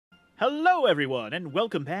Hello everyone, and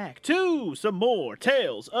welcome back to some more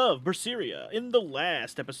Tales of Berseria. In the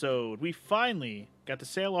last episode, we finally got to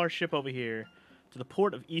sail our ship over here to the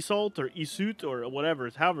port of YSEULT, or YSEULT, or whatever,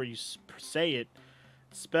 however you say it.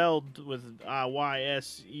 Spelled with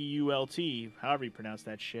YSEULT, however you pronounce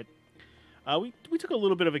that shit. We took a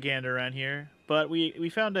little bit of a gander around here, but we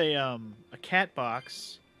found a cat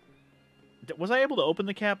box. Was I able to open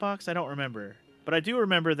the cat box? I don't remember. But I do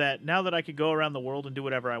remember that now that I could go around the world and do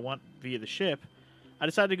whatever I want via the ship, I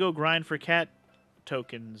decided to go grind for cat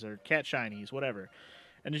tokens or cat shinies, whatever.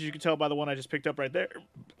 And as you can tell by the one I just picked up right there,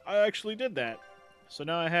 I actually did that. So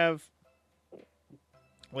now I have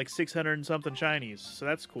like 600 and something shinies, so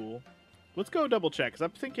that's cool. Let's go double check, because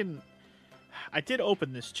I'm thinking I did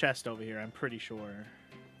open this chest over here, I'm pretty sure.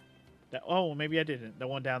 Oh, maybe I didn't. The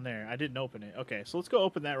one down there. I didn't open it. Okay, so let's go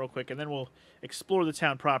open that real quick, and then we'll explore the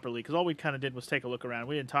town properly, because all we kind of did was take a look around.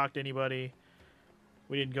 We didn't talk to anybody.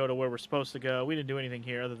 We didn't go to where we're supposed to go. We didn't do anything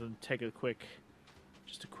here other than take a quick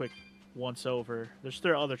once-over.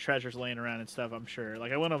 There are other treasures laying around and stuff, I'm sure.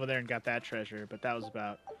 Like, I went over there and got that treasure, but that was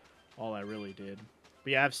about all I really did.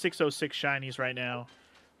 But yeah, I have 606 shinies right now.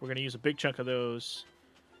 We're going to use a big chunk of those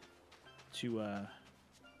to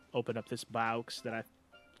open up this box that I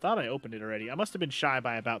thought I opened it already. I must have been shy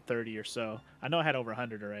by about 30 or so. I know I had over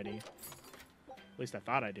 100 already. At least I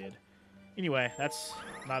thought I did. Anyway, that's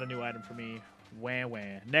not a new item for me. Wah wah.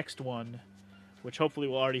 Next one, which hopefully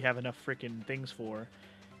we'll already have enough freaking things for.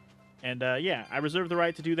 And yeah, I reserve the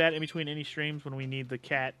right to do that in between any streams when we need the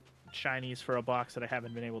cat shinies for a box that I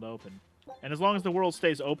haven't been able to open. And as long as the world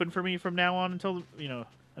stays open for me from now on until,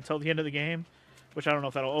 until the end of the game, which I don't know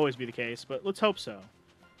if that'll always be the case, but let's hope so.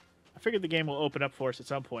 I figured the game will open up for us at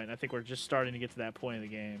some point. I think we're just starting to get to that point of the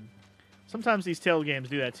game. Sometimes these Tale games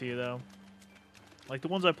do that to you, though. Like the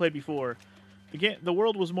ones I played before, the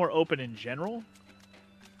world was more open in general.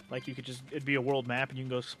 Like it'd be a world map and you can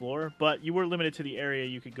go explore, but you were limited to the area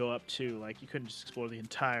you could go up to. Like you couldn't just explore the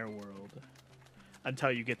entire world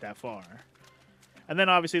until you get that far. And then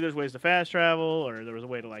obviously there's ways to fast travel, or there was a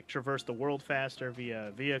way to like traverse the world faster via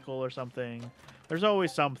a vehicle or something. There's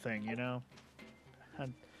always something, you know?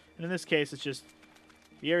 And in this case, it's just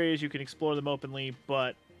the areas you can explore them openly,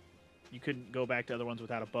 but you couldn't go back to other ones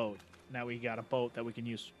without a boat. Now we got a boat that we can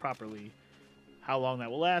use properly. How long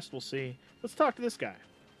that will last, we'll see. Let's talk to this guy.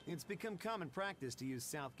 It's become common practice to use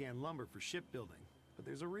Southgan lumber for shipbuilding, but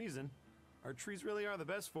there's a reason. Our trees really are the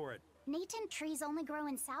best for it. Natant trees only grow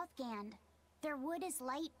in Southgand. Their wood is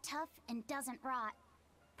light, tough, and doesn't rot.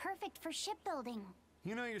 Perfect for shipbuilding.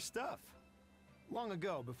 You know your stuff. Long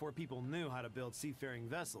ago, before people knew how to build seafaring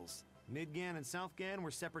vessels, Midgan and Southgan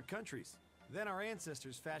were separate countries. Then our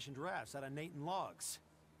ancestors fashioned rafts out of Natant logs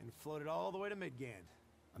and floated all the way to Midgan.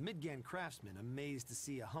 A Midgan craftsman, amazed to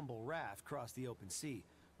see a humble raft cross the open sea,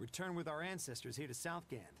 returned with our ancestors here to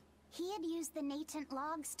Southgand. He had used the Natant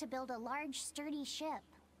logs to build a large, sturdy ship.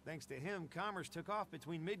 Thanks to him, commerce took off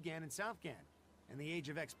between Midgan and Southgan, and the age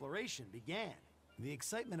of exploration began. The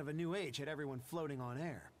excitement of a new age had everyone floating on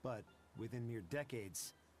air, but within mere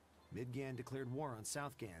decades, Midgan declared war on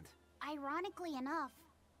Southgand. Ironically enough,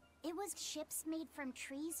 it was ships made from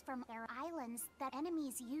trees from their islands that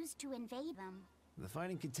enemies used to invade them. The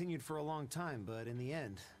fighting continued for a long time, but in the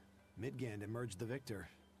end, Midgan emerged the victor.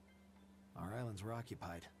 Our islands were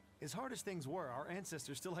occupied. As hard as things were, our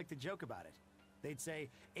ancestors still liked to joke about it. They'd say,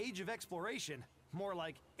 age of exploration, more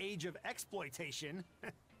like age of exploitation.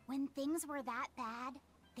 When things were that bad,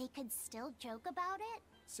 they could still joke about it?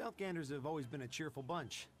 Southganders have always been a cheerful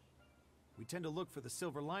bunch. We tend to look for the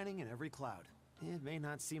silver lining in every cloud. It may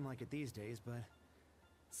not seem like it these days, but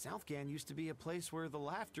Southgand used to be a place where the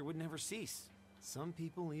laughter would never cease. Some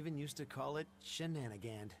people even used to call it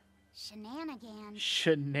Shenanigand. Shenanigand.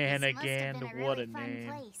 Shenanigand, what a fun name.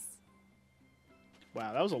 Place.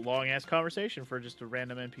 Wow, that was a long-ass conversation for just a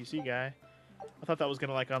random NPC guy. I thought that was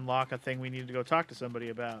gonna, like, unlock a thing we needed to go talk to somebody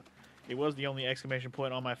about. It was the only exclamation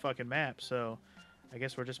point on my fucking map, so I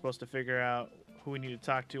guess we're just supposed to figure out who we need to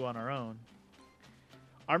talk to on our own.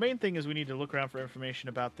 Our main thing is we need to look around for information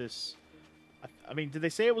about this. I mean, did they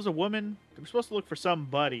say it was a woman? We're supposed to look for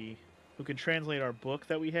somebody who can translate our book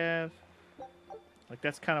that we have. Like,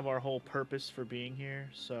 that's kind of our whole purpose for being here,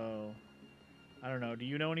 so I don't know. Do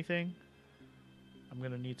you know anything? I'm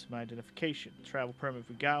going to need some identification. Travel permit, if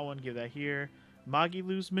we got one, give that here.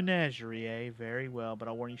 Magilou's Menagerie, eh? Very well, but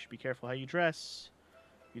I'll warn you, you should be careful how you dress.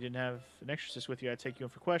 If you didn't have an exorcist with you, I'd take you in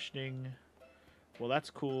for questioning. Well, that's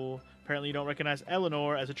cool. Apparently you don't recognize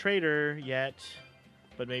Eleanor as a traitor yet,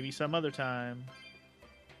 but maybe some other time.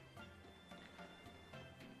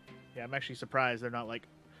 Yeah, I'm actually surprised they're not, like,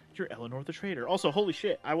 You're Eleanor the Traitor. Also, holy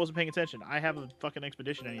shit, I wasn't paying attention. I have a fucking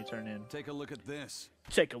expedition I need to turn in. Take a look at this.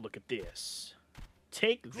 Take a look at this.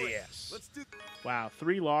 Take Great. this. Let's do. Wow,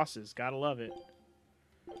 3 losses. Gotta love it.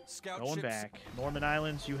 Scout Going ships. back. Norman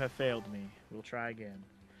Islands, you have failed me. We'll try again.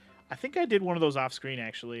 I think I did one of those off screen,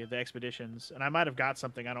 actually, the expeditions. And I might have got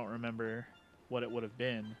something. I don't remember what it would have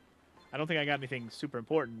been. I don't think I got anything super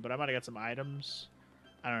important, but I might have got some items.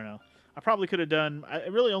 I don't know. I probably could have done... I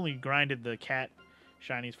really only grinded the cat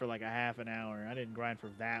shinies for like a half an hour. I didn't grind for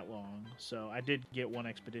that long. So I did get one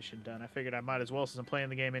expedition done. I figured I might as well since I'm playing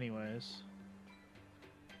the game anyways.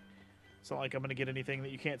 It's not like I'm going to get anything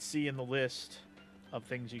that you can't see in the list of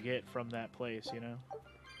things you get from that place, you know?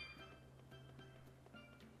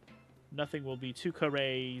 Nothing will be too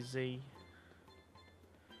crazy.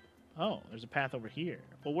 Oh, there's a path over here.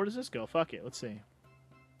 Well, where does this go? Fuck it. Let's see.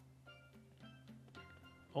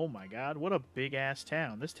 Oh my god, what a big-ass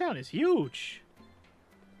town. This town is huge!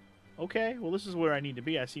 Okay, well this is where I need to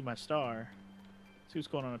be. I see my star. Let's see what's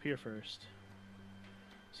going on up here first.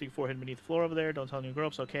 C4 hidden beneath the floor over there. Don't tell new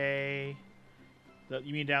grown-ups. Okay.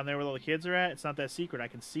 You mean down there where all the kids are at? It's not that secret. I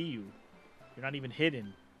can see you. You're not even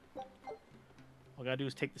hidden. All I gotta do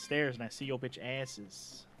is take the stairs and I see your bitch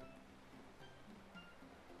asses.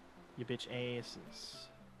 You bitch asses.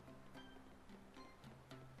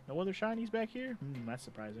 No other shinies back here? That's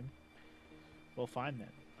surprising. Well, fine then.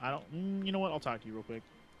 I don't... you know what? I'll talk to you real quick.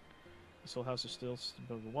 This whole house is still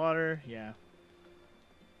above the water. Yeah.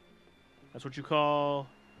 That's what you call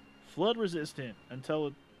flood resistant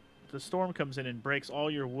until the storm comes in and breaks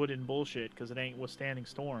all your wooden bullshit because it ain't withstanding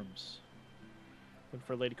storms. Looking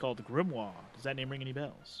for a lady called the Grimoire. Does that name ring any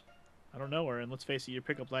bells? I don't know her, and let's face it, your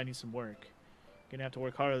pickup line needs some work. You're gonna have to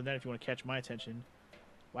work harder than that if you want to catch my attention.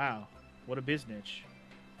 Wow, what a biznitch.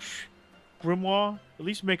 Grimoire? At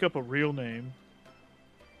least make up a real name.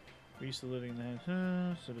 We're used to living in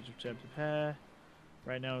the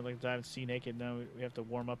right now, we'd like to dive and see naked. Now we have to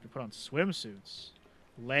warm up and put on swimsuits.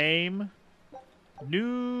 Lame.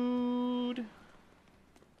 Nude.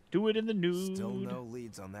 Do it in the nude. Still no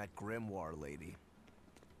leads on that Grimoire lady.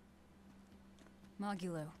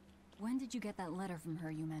 Mogulo, when did you get that letter from her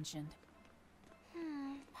you mentioned?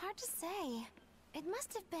 Hard to say. It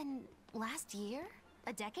must have been last year?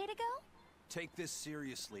 A decade ago? Take this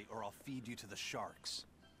seriously, or I'll feed you to the sharks.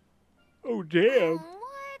 Oh, damn.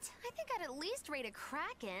 What? I think I'd at least rate a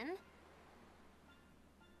Kraken.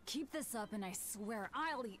 Keep this up and I swear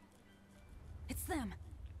I'll eat... It's them.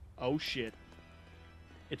 Oh, shit.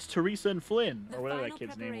 It's Teresa and Flynn, The or whatever that final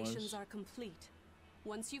kid's name preparations was. are complete.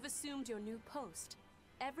 Once you've assumed your new post,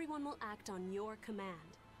 everyone will act on your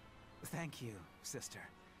command. Thank you, sister.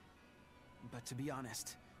 But to be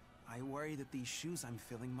honest, I worry that these shoes I'm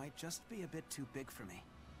filling might just be a bit too big for me.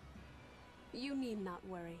 You need not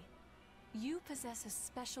worry. You possess a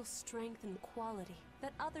special strength and quality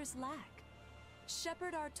that others lack.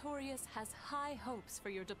 Shepherd Artorias has high hopes for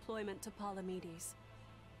your deployment to Palamedes.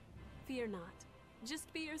 Fear not.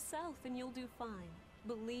 Just be yourself and you'll do fine.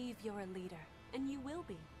 Believe you're a leader, and you will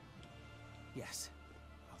be. Yes,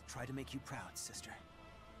 I'll try to make you proud, sister.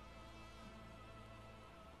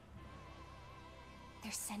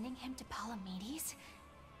 They're sending him to Palamedes?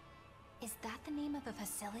 Is that the name of a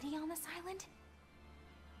facility on this island?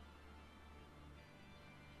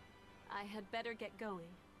 I had better get going.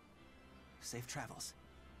 Safe travels.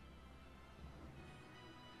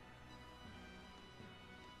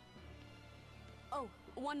 Oh,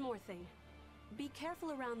 one more thing. Be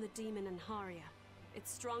careful around the demon in Haria.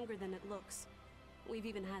 It's stronger than it looks. We've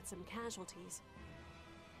even had some casualties.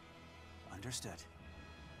 Understood.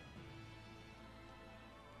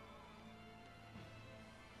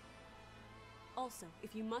 Also,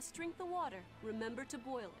 if you must drink the water, remember to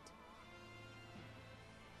boil it.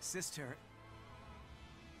 Sister...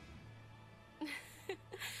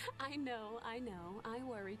 I know, I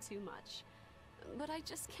worry too much. But I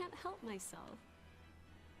just can't help myself.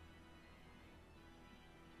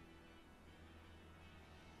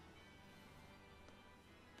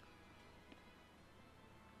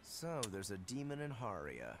 So, there's a demon in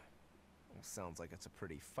Haria. Sounds like it's a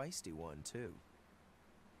pretty feisty one, too.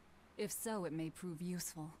 If so, it may prove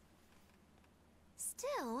useful.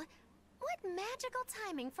 Still, what magical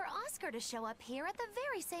timing for Oscar to show up here at the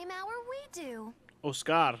very same hour we do.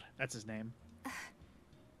 Oscar, that's his name.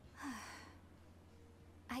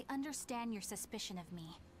 I understand your suspicion of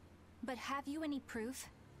me, but have you any proof?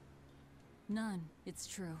 None, it's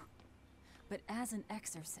true. But as an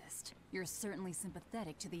exorcist, you're certainly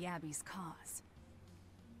sympathetic to the Abbey's cause.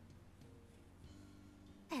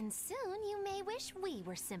 And soon you may wish we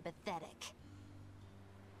were sympathetic.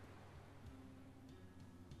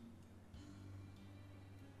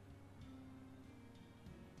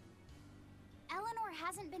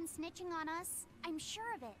 been snitching on us. I'm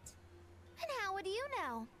sure of it. And how would you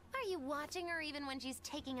know? Are you watching her even when she's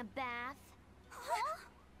taking a bath? Huh?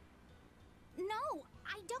 No,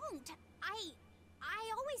 I don't.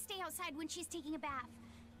 I always stay outside when she's taking a bath.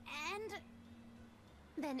 And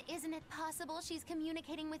Then isn't it possible she's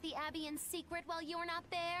communicating with the Abbey in secret while you're not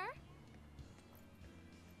there?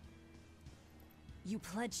 You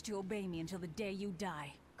pledged to obey me until the day you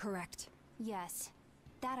die, correct? Yes,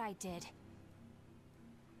 that I did.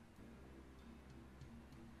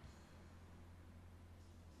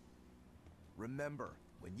 Remember,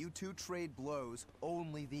 when you two trade blows,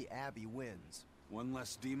 only the Abbey wins. One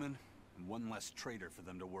less demon, and one less traitor for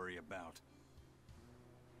them to worry about.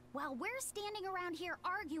 while we're standing around here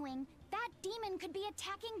arguing, that demon could be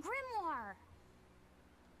attacking Grimoire.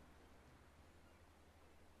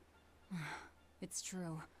 It's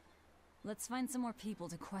true. Let's find some more people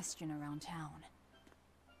to question around town.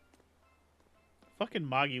 Fucking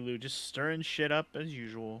Magilu just stirring shit up as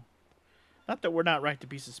usual. Not that we're not right to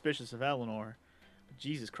be suspicious of Eleanor, but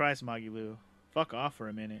Jesus Christ, Magilu. Fuck off for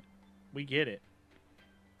a minute. We get it.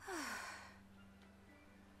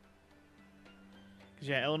 Because,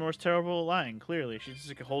 yeah, Eleanor's terrible at lying, clearly. She's just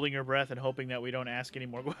like, holding her breath and hoping that we don't ask any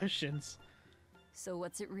more questions. So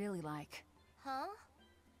what's it really like? Huh?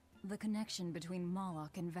 The connection between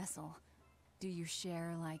Moloch and Vessel. Do you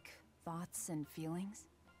share, like, thoughts and feelings?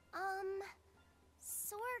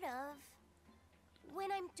 Sort of.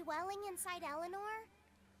 When I'm dwelling inside Eleanor,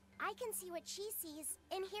 I can see what she sees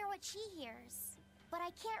and hear what she hears. But I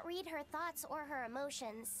can't read her thoughts or her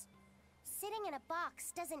emotions. Sitting in a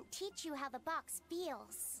box doesn't teach you how the box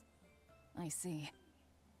feels. I see.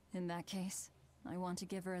 In that case, I want to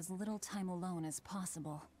give her as little time alone as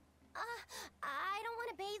possible. I don't want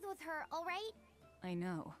to bathe with her, alright? I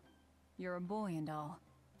know. You're a boy and all.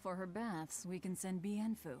 For her baths, we can send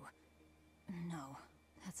Bienfu. No,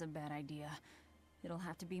 that's a bad idea. It'll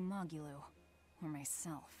have to be Magilu, or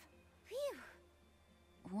myself. Phew.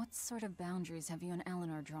 What sort of boundaries have you and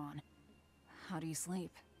Eleanor drawn? How do you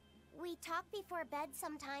sleep? We talk before bed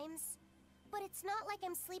sometimes, but it's not like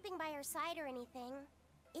I'm sleeping by her side or anything.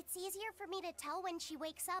 It's easier for me to tell when she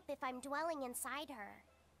wakes up if I'm dwelling inside her.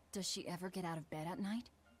 Does she ever get out of bed at night?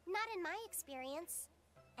 Not in my experience.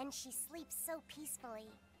 And she sleeps so peacefully.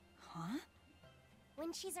 Huh?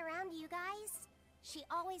 When she's around you guys, she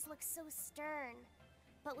always looks so stern.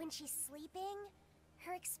 But when she's sleeping,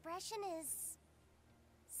 her expression is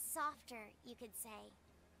softer, you could say.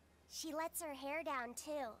 She lets her hair down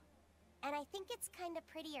too. And I think it's kind of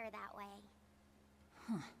prettier that way.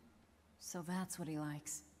 Huh. So that's what he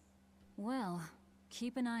likes. Well,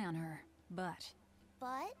 keep an eye on her, but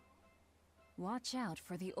But? watch out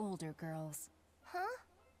for the older girls. Huh?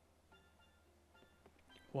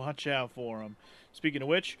 Watch out for them. Speaking of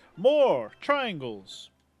which, more triangles.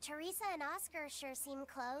 Teresa and Oscar sure seem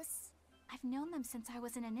close. I've known them since I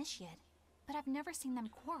was an initiate, but I've never seen them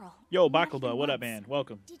quarrel. Yo, Not Bakelda, even what up, once. man?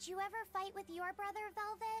 Welcome. Did you ever fight with your brother,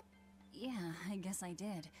 Velvet? Yeah, I guess I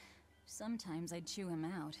did. Sometimes I'd chew him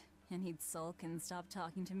out, and he'd sulk and stop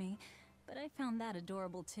talking to me, but I found that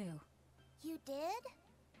adorable too. You did?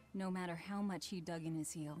 No matter how much he dug in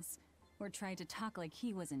his heels, or tried to talk like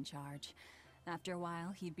he was in charge, after a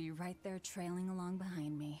while he'd be right there trailing along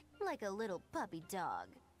behind me. Like a little puppy dog.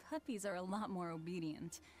 Puppies are a lot more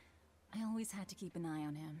obedient. I always had to keep an eye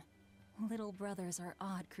on him. Little brothers are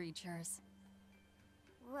odd creatures.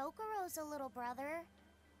 Rokuro's a little brother.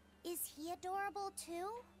 Is he adorable too?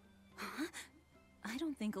 Huh? I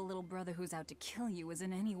don't think a little brother who's out to kill you is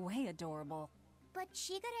in any way adorable. But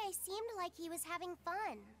Shigure seemed like he was having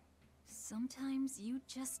fun. Sometimes you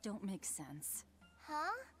just don't make sense.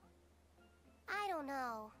 Huh? I don't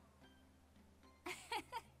know.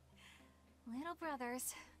 Little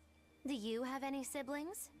brothers. Do you have any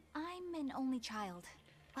siblings? I'm an only child.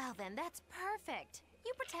 Well then, that's perfect.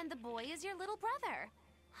 You pretend the boy is your little brother.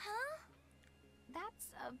 Huh? That's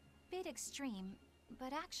a bit extreme,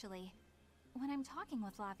 but actually, when I'm talking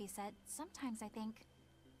with Lavisette, sometimes I think,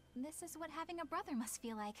 this is what having a brother must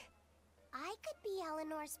feel like. I could be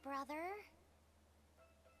Eleanor's brother.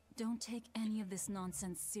 Don't take any of this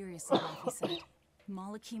nonsense seriously, like he said.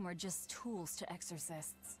 Malachim are just tools to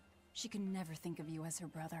exorcists. She can never think of you as her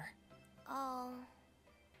brother. Oh,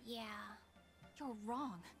 yeah. You're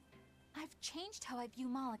wrong. I've changed how I view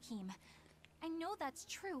Malachim. I know that's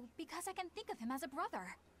true because I can think of him as a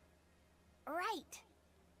brother. Right.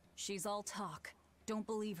 She's all talk. Don't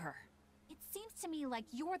believe her. It seems to me like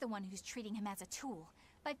you're the one who's treating him as a tool,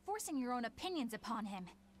 by forcing your own opinions upon him.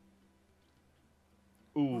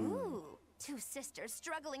 Ooh. Ooh. Two sisters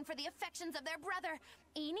struggling for the affections of their brother.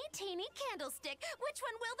 Eeny teeny candlestick. Which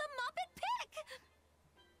one will the Muppet pick?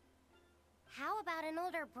 How about an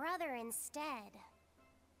older brother instead?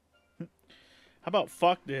 How about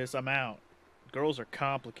fuck this, I'm out. Girls are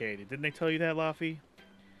complicated. Didn't they tell you that, Laffy?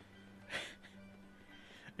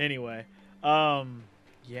 Anyway,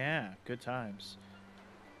 yeah, good times.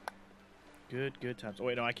 Good times. Oh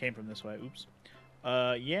wait, no, I came from this way. Oops.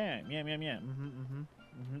 Yeah.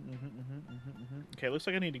 Okay, looks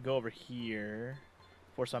like I need to go over here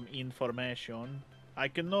for some information. I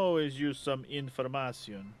can always use some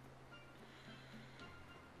information.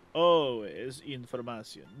 Always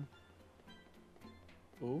information.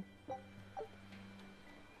 Ooh.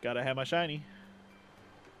 Gotta have my shiny.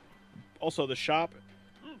 Also, the shop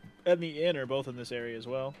and the inn are both in this area as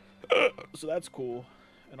well. So that's cool.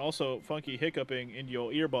 And also, funky hiccuping in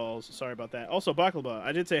your earballs. Sorry about that. Also, Baklava,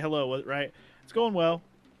 I did say hello, right? It's going well.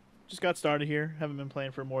 Just got started here. Haven't been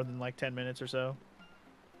playing for more than like 10 minutes or so.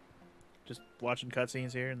 Just watching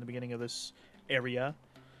cutscenes here in the beginning of this area.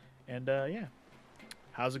 And, yeah.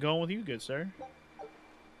 How's it going with you, good sir?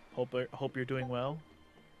 Hope you're doing well.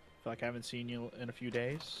 Feel like I haven't seen you in a few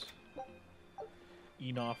days.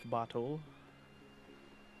 Enough bottle.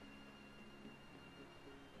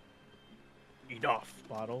 Enough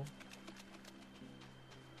bottle.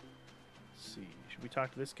 Let's see. Should we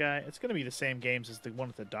talk to this guy? It's going to be the same games as the one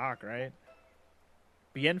at the dock, right?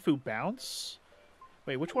 Bienfu Bounce?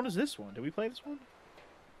 Wait, which one is this one? Did we play this one?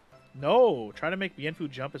 No! Try to make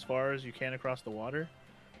Bienfu jump as far as you can across the water.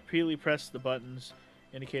 Repeatedly press the buttons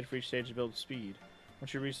indicated for each stage to build speed.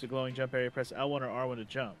 Once you reach the glowing jump area, press L1 or R1 to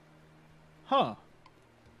jump. Huh.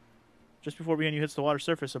 Just before Bienfu hits the water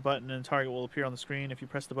surface, a button and a target will appear on the screen. If you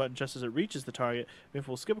press the button just as it reaches the target, Bienfu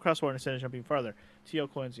will skip across the water instead of jumping farther.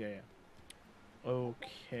 TL coins, yeah.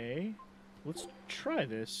 Okay. Let's try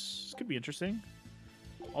this. This could be interesting.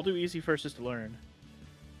 I'll do easy first just to learn.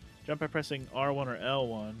 Jump by pressing R1 or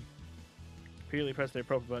L1. Repeatedly press the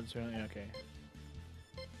appropriate buttons. Yeah, okay.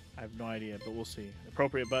 I have no idea, but we'll see.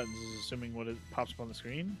 Appropriate buttons is assuming what it pops up on the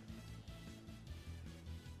screen.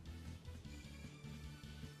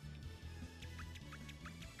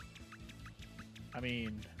 I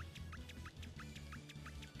mean,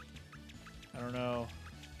 I don't know.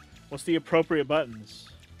 What's the appropriate buttons?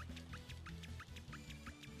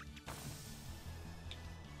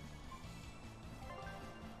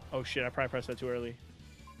 Oh shit, I probably pressed that too early.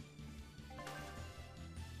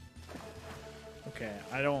 Okay,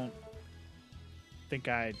 I don't think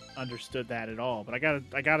I understood that at all, but I got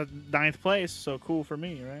a 9th place, so cool for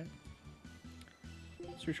me, right?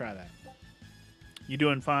 Let's retry that. You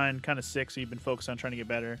doing fine, kind of sick, so you've been focused on trying to get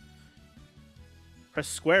better. Press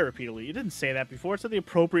square repeatedly. You didn't say that before. It said the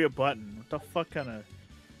appropriate button. What the fuck kind of...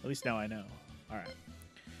 At least now I know. Alright.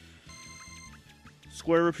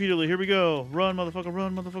 Square repeatedly. Here we go. Run, motherfucker,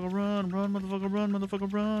 run, motherfucker, run. Run, motherfucker, run,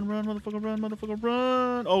 motherfucker, run. Run, motherfucker, run, motherfucker,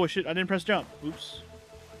 run. Oh, shit. I didn't press jump. Oops.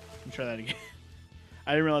 Let me try that again.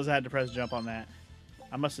 I didn't realize I had to press jump on that.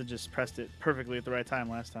 I must have just pressed it perfectly at the right time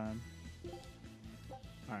last time.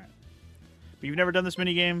 Alright. But you've never done this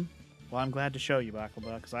minigame? Well, I'm glad to show you,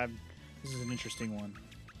 Baklava, because this is an interesting one.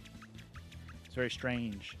 It's very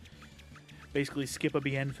strange. Basically, skip a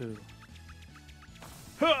Bienfu.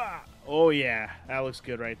 Ha! Oh, yeah. That looks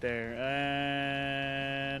good right there.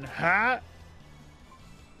 And... Hot!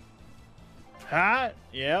 Hot!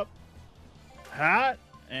 Yep. Hot!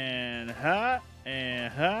 And hot!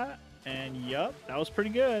 And hot! And yup. That was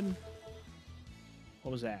pretty good.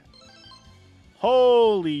 What was that?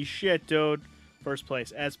 Holy shit, dude. First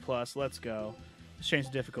place, S+. Let's go. Let's change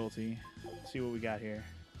the difficulty. See what we got here.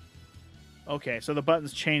 Okay, so the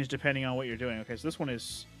buttons change depending on what you're doing. Okay, so this one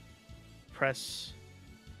is press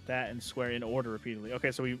that and square in order repeatedly. Okay,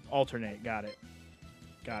 so we alternate. Got it.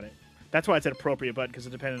 Got it. That's why it said appropriate button, because it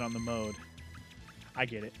depended on the mode. I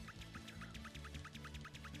get it.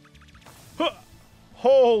 Huh!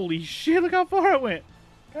 Holy shit, look how far I went.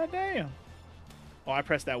 God damn. Oh, I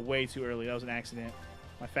pressed that way too early. That was an accident.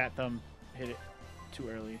 My fat thumb hit it too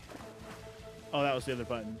early. Oh, that was the other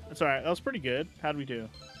button. That's alright. That was pretty good. How'd we do?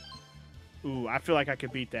 Ooh, I feel like I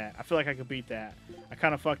could beat that. I feel like I could beat that. I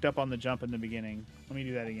kind of fucked up on the jump in the beginning. Let me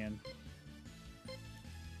do that again.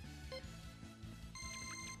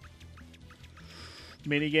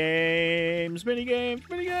 Minigames, minigames,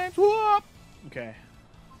 minigames. Whoop! Okay.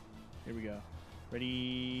 Here we go.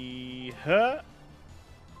 Ready? Huh?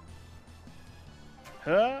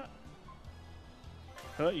 Huh?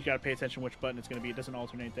 Huh? You gotta pay attention which button it's gonna be. It doesn't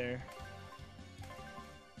alternate there.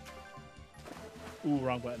 Ooh,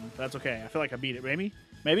 wrong button. That's okay. I feel like I beat it. Maybe?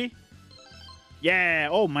 Maybe? Yeah!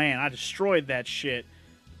 Oh, man. I destroyed that shit.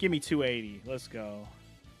 Give me 280. Let's go.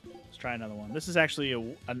 Let's try another one. This is actually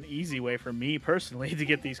an easy way for me, personally, to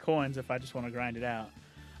get these coins if I just want to grind it out.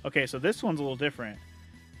 Okay, so this one's a little different.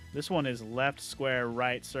 This one is left square,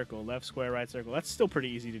 right circle. Left square, right circle. That's still pretty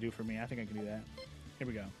easy to do for me. I think I can do that. Here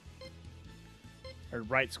we go. Or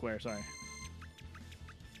right square, sorry.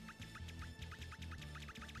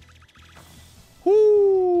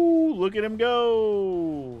 Whoo! Look at him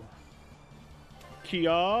go!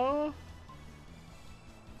 Kia!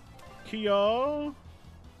 Kia!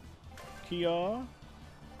 Kia!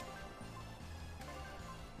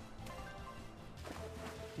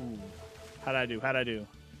 Ooh. How'd I do? How'd I do?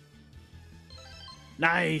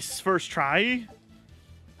 Nice! First try!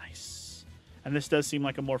 Nice. And this does seem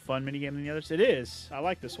like a more fun minigame than the others. It is. I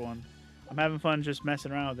like this one. I'm having fun just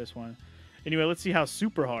messing around with this one. Anyway, let's see how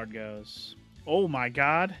super hard goes. Oh my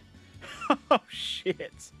god. Oh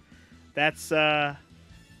shit. That's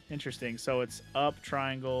interesting. So it's up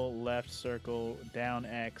triangle, left circle, down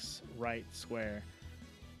X, right square.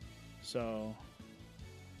 So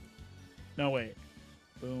no wait.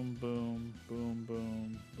 Boom boom boom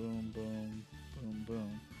boom boom boom boom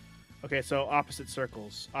boom. Okay, so opposite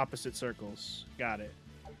circles. Opposite circles. Got it.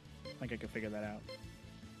 I think I can figure that out.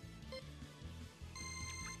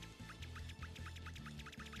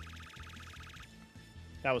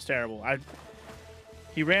 That was terrible.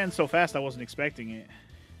 He ran so fast I wasn't expecting it.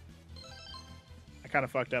 I kind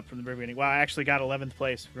of fucked up from the very beginning. Wow, I actually got 11th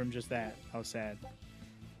place from just that. I was sad.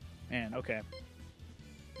 Man, okay.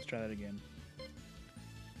 Let's try that again.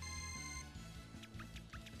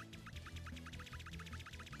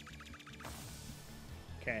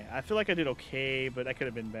 Okay, I feel like I did okay, but that could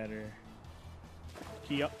have been better.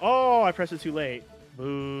 Oh, I pressed it too late.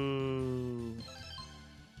 Boo.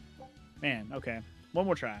 Man, okay. One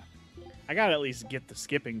more try. I gotta at least get the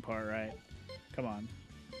skipping part right. Come on.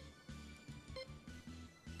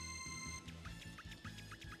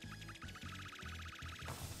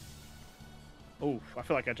 Oh, I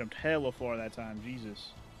feel like I jumped hella far that time.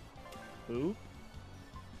 Jesus. Boop.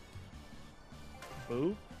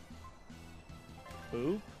 Boop.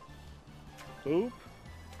 Boop. Boop.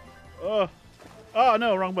 Oh. Oh,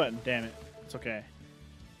 no, wrong button. Damn it. It's okay.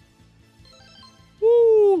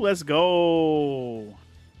 Woo, let's go.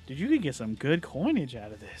 Dude, you could get some good coinage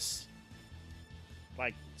out of this.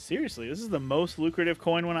 Like, seriously, this is the most lucrative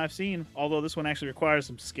coin one I've seen. Although this one actually requires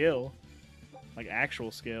some skill. Like,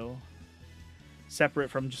 actual skill. Separate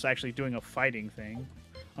from just actually doing a fighting thing.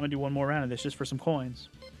 I'm going to do one more round of this just for some coins.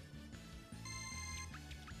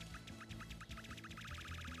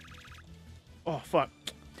 Oh, fuck.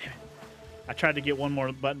 Damn it. I tried to get one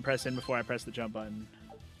more button press in before I pressed the jump button.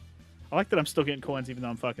 I like that I'm still getting coins even though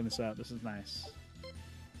I'm fucking this up. This is nice.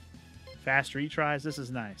 Fast retries. This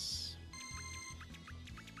is nice.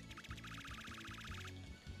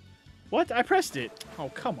 What? I pressed it. Oh,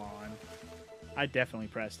 come on. I definitely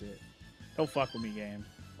pressed it. Don't fuck with me, game.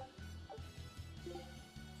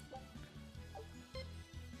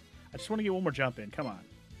 I just want to get one more jump in. Come on.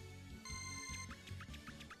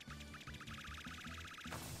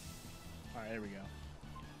 Alright, there we go.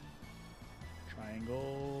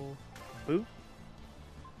 Triangle. Boop.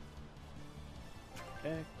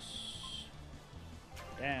 X.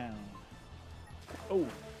 Down. Oh,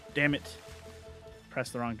 damn it.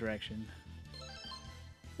 Pressed the wrong direction.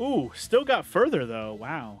 Ooh, still got further, though.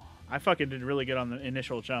 Wow. I fucking did really good on the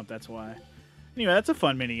initial jump, that's why. Anyway, that's a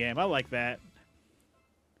fun minigame. I like that.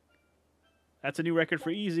 That's a new record for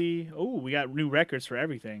easy. Oh, we got new records for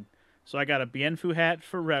everything. So I got a Bienfu hat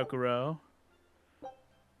for Roukuro.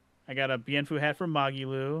 I got a Bienfu hat for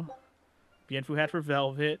Magilu. Bienfu hat for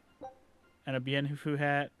Velvet. And a Bienfu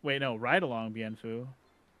hat... Wait, no. Ride Along Bienfu.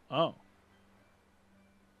 Oh.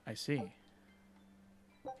 I see.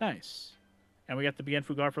 Nice. And we got the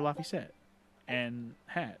Bienfu guard for Laphicet. And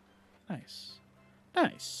hat. Nice.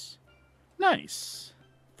 Nice. Nice.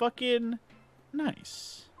 Fucking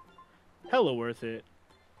nice. Hella worth it.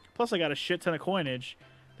 Plus I got a shit ton of coinage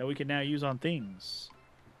that we can now use on things.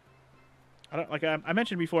 I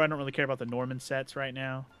mentioned before, I don't really care about the Norman sets right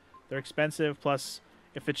now. They're expensive, plus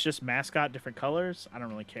if it's just mascot different colors, I don't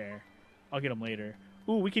really care. I'll get them later.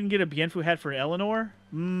 Ooh, we can get a Bienfu hat for Eleanor?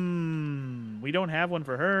 We don't have one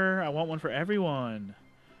for her. I want one for everyone.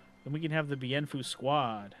 Then we can have the Bienfu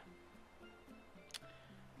squad.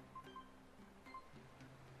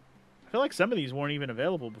 I feel like some of these weren't even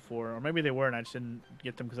available before. Or maybe they were and I just didn't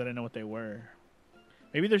get them because I didn't know what they were.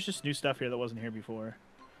 Maybe there's just new stuff here that wasn't here before.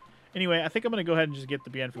 Anyway, I think I'm going to go ahead and just get the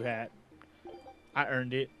Bienfu hat. I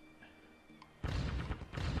earned it.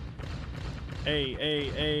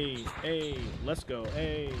 Hey, let's go.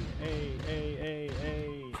 Hey,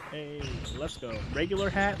 let's go. Regular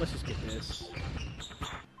hat? Let's just get this.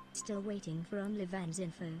 Still waiting for OnlyVans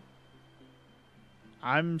info.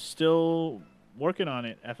 I'm still working on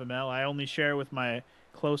it, FML. I only share with my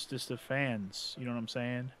closest of fans. You know what I'm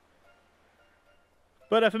saying?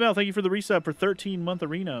 But FML, thank you for the resub for 13-month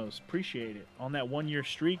arenas. Appreciate it. On that 1-year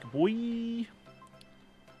streak, boy.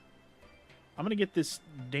 I'm going to get this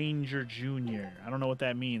Danger Junior. I don't know what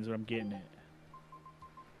that means, but I'm getting it.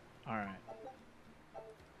 All right.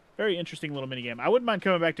 Very interesting little minigame. I wouldn't mind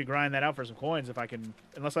coming back to grind that out for some coins if I can.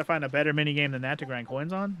 Unless I find a better minigame than that to grind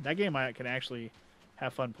coins on. That game I can actually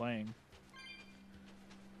have fun playing.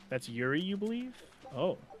 That's Yuri, you believe?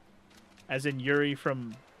 Oh. As in Yuri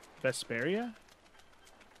from Vesperia?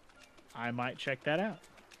 I might check that out.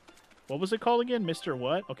 What was it called again? Mr.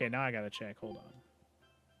 What? Okay, now I gotta check. Hold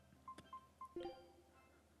on.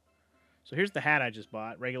 So here's the hat I just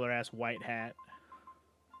bought. Regular ass white hat.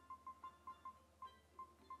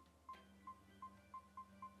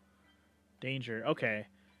 Danger. Okay.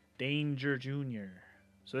 Danger Junior.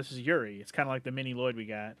 So this is Yuri. It's kind of like the mini Lloyd we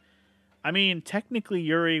got. I mean, technically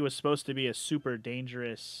Yuri was supposed to be a super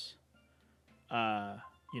dangerous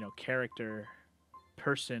character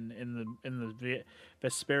person in the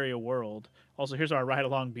Vesperia world. Also, here's our ride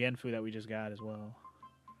along Bienfu that we just got as well.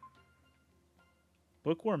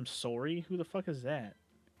 Bookworm Sori? Who the fuck is that?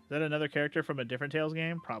 Is that another character from a different Tales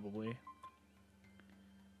game? Probably.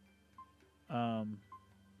 But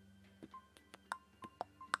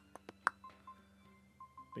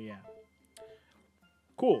yeah.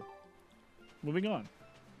 Cool. Moving on.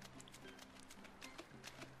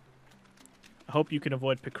 I hope you can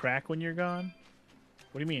avoid Picrack when you're gone.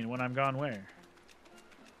 What do you mean? When I'm gone where?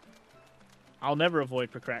 I'll never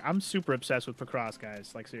avoid Picrack. I'm super obsessed with Picross,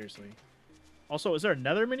 guys. Like, seriously. Also, is there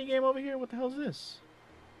another minigame over here? What the hell is this?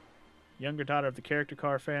 Younger daughter of the character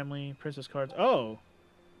car family. Princess cards. Oh.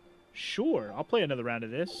 Sure. I'll play another round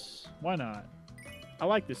of this. Why not? I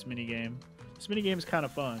like this minigame. This minigame is kind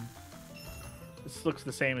of fun. This looks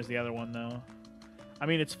the same as the other one, though. I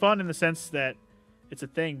mean, it's fun in the sense that it's a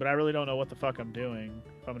thing, but I really don't know what the fuck I'm doing,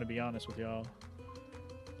 if I'm going to be honest with y'all.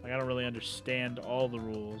 Like, I don't really understand all the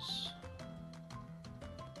rules.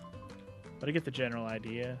 But I get the general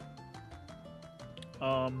idea.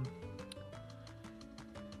 What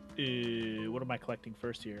am I collecting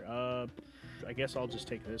first here? I guess I'll just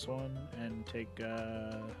take this one and take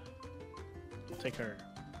her.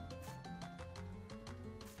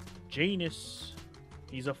 Genius.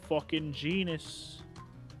 He's a fucking genius.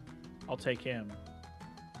 I'll take him.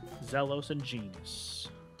 Zelos and Genius.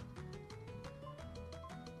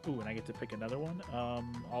 Ooh, and I get to pick another one.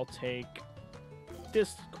 I'll take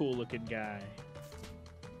this cool looking guy.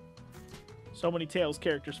 So many Tales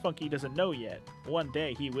characters Funky doesn't know yet. One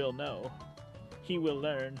day he will know. He will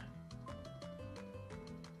learn.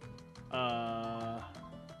 I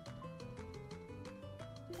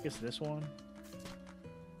guess this one.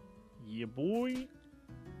 Yeah, boy.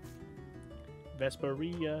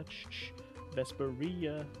 Vesperia.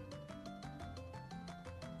 Vesperia.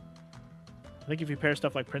 I think if you pair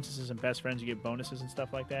stuff like princesses and best friends, you get bonuses and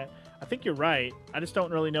stuff like that. I think you're right. I just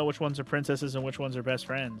don't really know which ones are princesses and which ones are best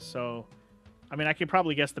friends. So, I mean, I could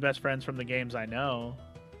probably guess the best friends from the games I know,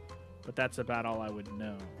 but that's about all I would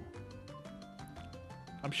know.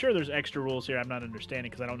 I'm sure there's extra rules here I'm not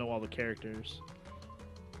understanding because I don't know all the characters.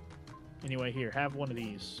 Anyway, here, have one of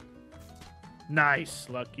these. Nice,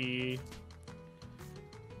 Lucky.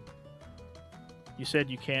 You said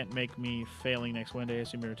you can't make me failing next Wednesday. I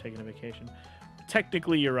assume you're taking a vacation.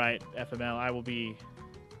 Technically, you're right, FML. I will be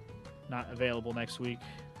not available next week.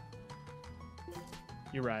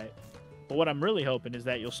 You're right. But what I'm really hoping is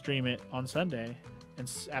that you'll stream it on Sunday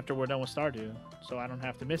and after we're done with Stardew, so I don't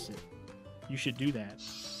have to miss it. You should do that.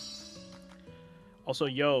 Also,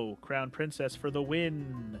 yo, Crown Princess for the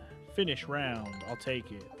win. Finish round. I'll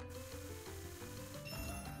take it.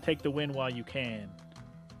 Take the win while you can.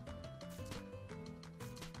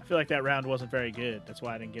 I feel like that round wasn't very good. That's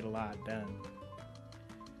why I didn't get a lot done.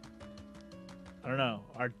 I don't know.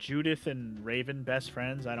 Are Judith and Raven best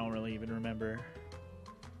friends? I don't really even remember.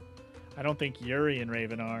 I don't think Yuri and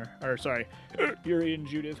Raven are. Or, sorry, Yuri and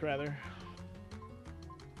Judith, rather.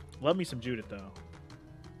 Love me some Judith, though.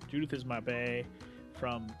 Judith is my bae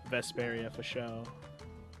from Vesperia for show.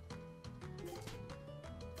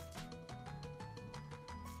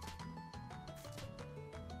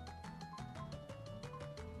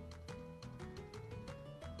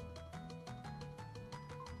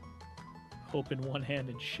 Hope in one hand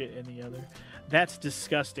and shit in the other. That's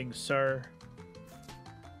disgusting, sir.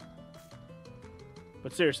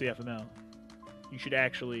 But seriously, FML, you should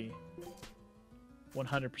actually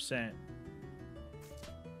 100%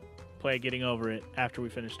 play Getting Over It after we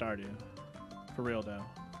finish Stardew. For real, though.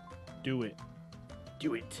 Do it.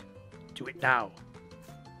 Do it. Do it now.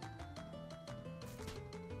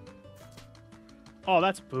 Oh,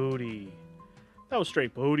 that's booty. That was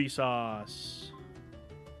straight booty sauce.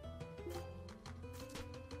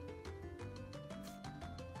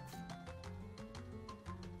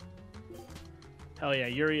 Hell yeah,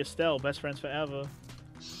 Yuri Estelle, best friends forever.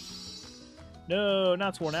 No,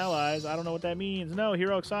 not sworn allies. I don't know what that means. No,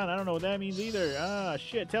 Heroic Sign. I don't know what that means either. Ah,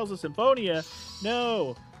 shit. Tales of Symphonia.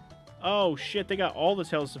 No. Oh, shit. They got all the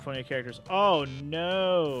Tales of Symphonia characters. Oh,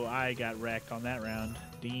 no. I got wrecked on that round.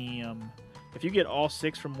 Damn. If you get all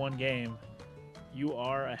 6 from one game, you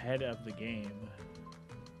are ahead of the game.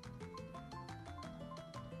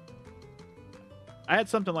 I had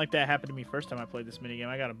something like that happen to me first time I played this minigame.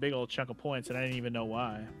 I got a big old chunk of points, and I didn't even know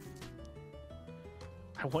why.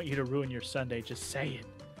 I want you to ruin your Sunday. Just say it.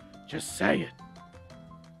 Just say it.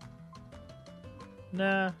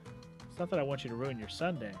 Nah. It's not that I want you to ruin your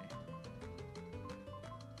Sunday.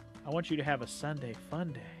 I want you to have a Sunday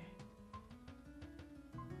fun day.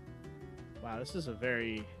 Wow, this is a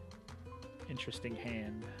very interesting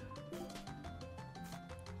hand.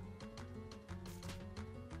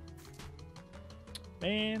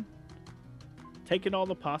 Man. Taking all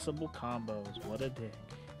the possible combos. What a dick.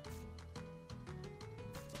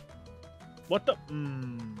 What the?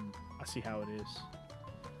 I see how it is.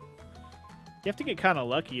 You have to get kind of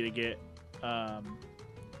lucky to get,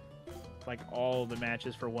 like, all the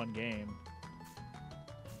matches for one game.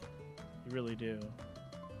 You really do.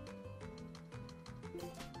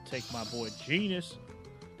 Take my boy Genus.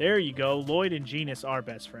 There you go. Lloyd and Genus are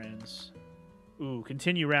best friends. Ooh,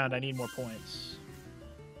 continue round. I need more points.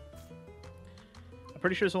 I'm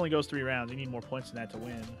pretty sure this only goes 3 rounds. You need more points than that to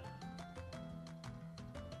win.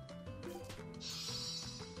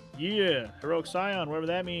 Yeah, Heroic Scion, whatever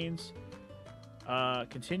that means.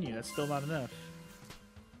 Continue. That's still not enough.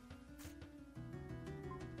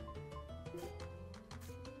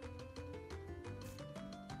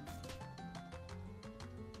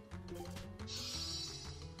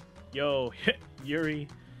 Yo, Yuri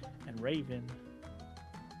and Raven.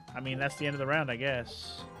 I mean, that's the end of the round, I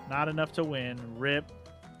guess. Not enough to win. Rip.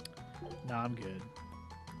 Nah, I'm good.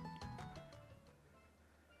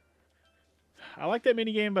 I like that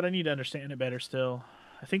minigame, but I need to understand it better still.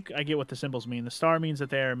 I think I get what the symbols mean. The star means that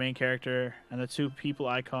they are a main character, and the 2 people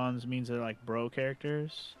icons means they're like bro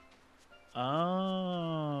characters.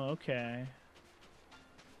 Oh, okay.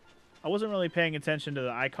 I wasn't really paying attention to the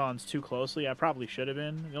icons too closely. I probably should have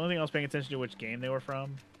been. The only thing I was paying attention to which game they were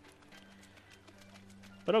from.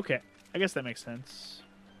 But okay. I guess that makes sense.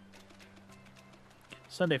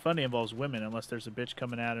 Sunday Funday involves women unless there's a bitch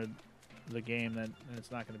coming out of the game then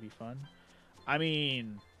it's not going to be fun. I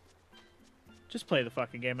mean, just play the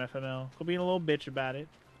fucking game, FML. Quit being a little bitch about it.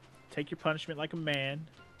 Take your punishment like a man.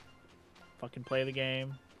 Fucking play the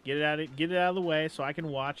game. Get it out of the way so I can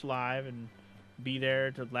watch live and be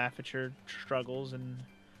there to laugh at your struggles and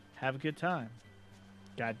have a good time.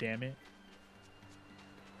 God damn it.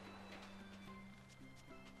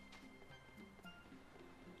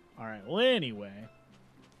 Alright, well anyway.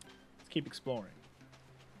 Let's keep exploring.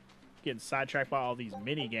 Getting sidetracked by all these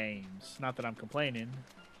mini games. Not that I'm complaining.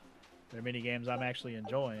 They're mini games I'm actually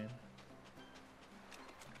enjoying.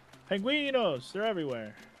 Penguinos! They're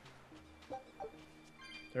everywhere.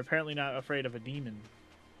 They're apparently not afraid of a demon.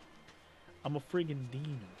 I'm a friggin'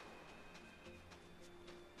 demon.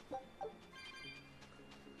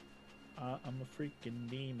 I'm a freaking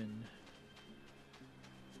demon.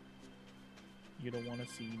 You don't want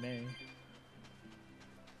to see me.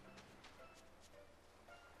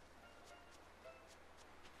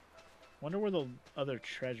 Wonder where the other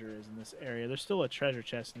treasure is in this area. There's still a treasure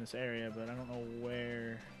chest in this area, but I don't know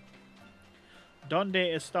where. Donde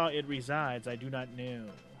está it resides, I do not know.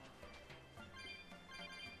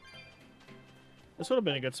 This would have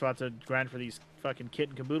been a good spot to grind for these fucking Kit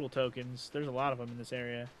and Caboodle tokens. There's a lot of them in this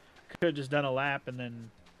area. Could have just done a lap and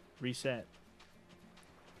then reset.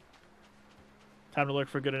 Time to lurk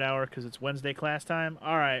for a good an hour because it's Wednesday class time.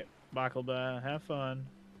 Alright, Bakelba, have fun.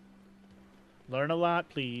 Learn a lot,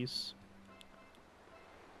 please.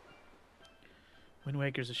 Wind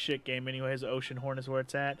Waker's a shit game anyways. Ocean Horn is where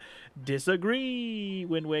it's at. Disagree!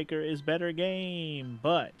 Wind Waker is better game.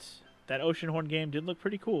 But that Ocean Horn game did look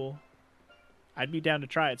pretty cool. I'd be down to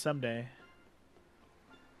try it someday.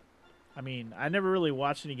 I mean, I never really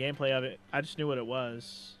watched any gameplay of it. I just knew what it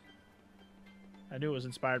was. I knew it was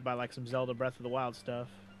inspired by like some Zelda Breath of the Wild stuff.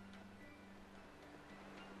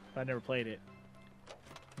 But I never played it.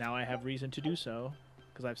 Now I have reason to do so.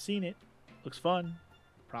 Because I've seen it. Looks fun.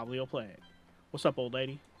 Probably will play it. What's up, old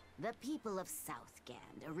lady? The people of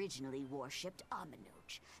Southgand originally worshipped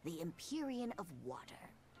Aminoch, the Empyrean of Water.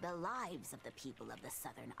 The lives of the people of the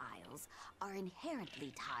Southern Isles are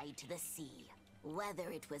inherently tied to the sea. Whether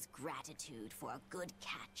it was gratitude for a good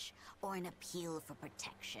catch or an appeal for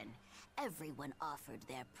protection, everyone offered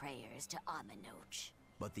their prayers to Aminoch.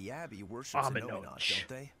 But the Abbey worships an Aminoch. Ominot, don't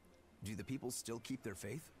they? Do the people still keep their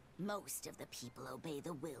faith? Most of the people obey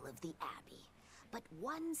the will of the Abbey, but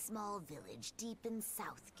one small village deep in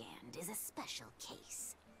Southgand is a special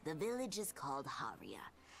case. The village is called Haria,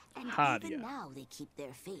 and even now they keep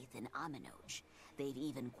their faith in Aminoch. They've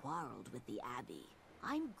even quarreled with the Abbey.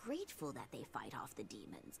 I'm grateful that they fight off the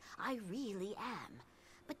demons. I really am.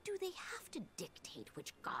 But do they have to dictate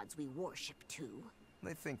which gods we worship too?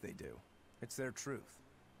 They think they do. It's their truth.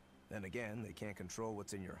 Then again, they can't control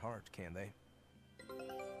what's in your heart, can they?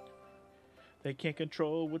 They can't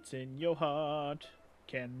control what's in your heart,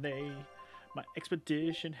 can they? My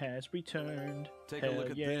expedition has returned. Take a look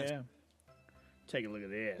at this. Take a look at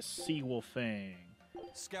this. Sea wolfing.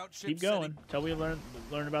 Scout ship Keep going. Till we learn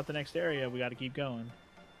about the next area, we got to keep going.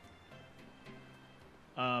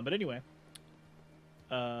 But anyway,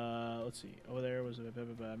 let's see. Over there was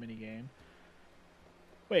a mini game.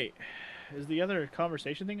 Wait, is the other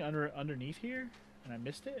conversation thing underneath here? And I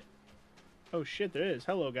missed it? Oh shit, there is.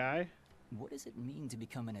 Hello, guy. What does it mean to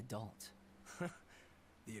become an adult?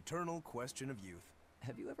 The eternal question of youth.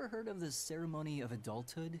 Have you ever heard of the ceremony of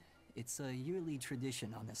adulthood? It's a yearly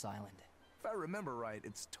tradition on this island. If I remember right,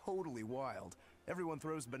 it's totally wild. Everyone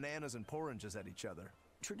throws bananas and porridges at each other.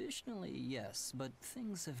 Traditionally, yes, but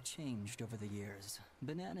things have changed over the years.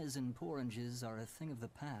 Bananas and porridges are a thing of the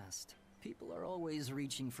past. People are always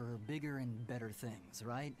reaching for bigger and better things,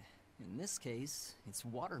 right? In this case, it's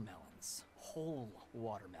watermelons. Whole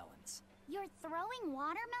watermelons. You're throwing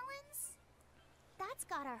watermelons? That's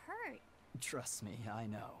gotta hurt. Trust me, I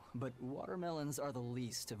know. But watermelons are the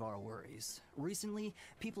least of our worries. Recently,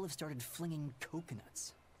 people have started flinging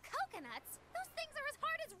coconuts. Coconuts? Those things are as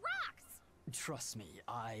hard as rocks! Trust me,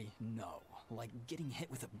 I know. Like getting hit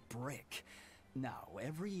with a brick. Now,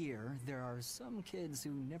 every year, there are some kids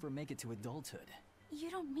who never make it to adulthood. You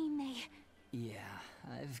don't mean they... Yeah,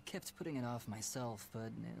 I've kept putting it off myself,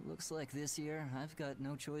 but it looks like this year I've got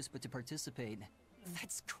no choice but to participate.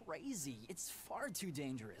 That's crazy. It's far too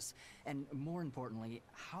dangerous. And more importantly,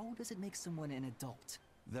 how does it make someone an adult?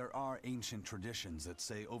 There are ancient traditions that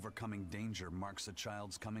say overcoming danger marks a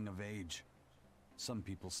child's coming of age. Some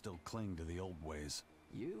people still cling to the old ways.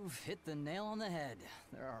 You've hit the nail on the head.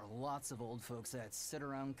 There are lots of old folks that sit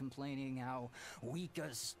around complaining how weak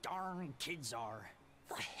us darn kids are.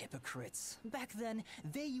 The hypocrites. Back then,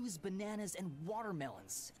 they used bananas and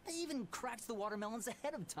watermelons. They even cracked the watermelons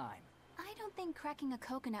ahead of time. I don't think cracking a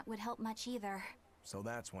coconut would help much either. So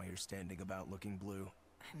that's why you're standing about looking blue.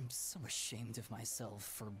 I'm so ashamed of myself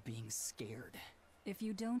for being scared. If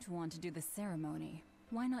you don't want to do the ceremony,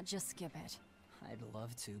 why not just skip it? I'd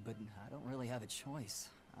love to, but I don't really have a choice.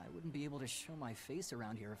 I wouldn't be able to show my face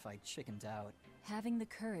around here if I chickened out. Having the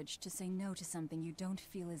courage to say no to something you don't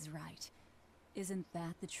feel is right. Isn't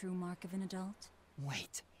that the true mark of an adult?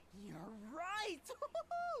 Wait. You're right!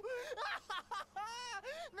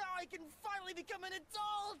 Now I can finally become an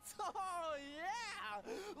adult! Oh, yeah!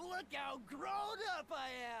 Look how grown up I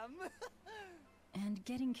am! And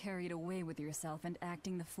getting carried away with yourself and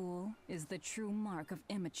acting the fool is the true mark of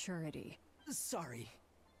immaturity. Sorry.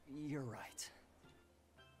 You're right.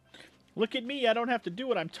 Look at me, I don't have to do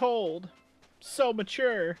what I'm told. So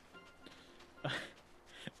mature.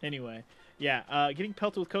 Anyway. Yeah, getting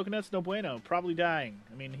pelted with coconuts, no bueno. Probably dying.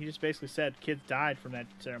 I mean, he just basically said kids died from that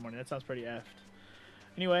ceremony. That sounds pretty effed.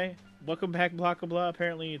 Anyway, welcome back, blah, blah, blah.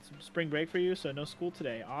 Apparently it's spring break for you, so no school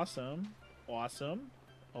today. Awesome. Awesome.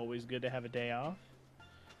 Always good to have a day off.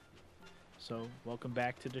 So, welcome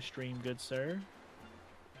back to the stream, good sir.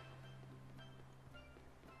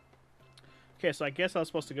 Okay, so I guess I was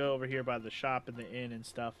supposed to go over here by the shop and the inn and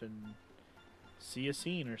stuff and see a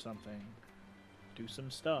scene or something. Do some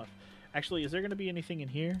stuff. Actually, is there going to be anything in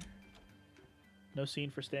here? No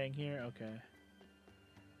scene for staying here? Okay.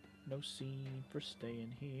 No scene for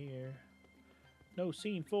staying here. No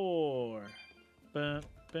scene for...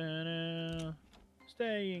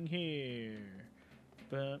 staying here.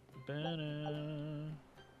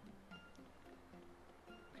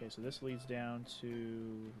 Okay, so this leads down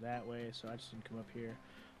to that way, so I just didn't come up here.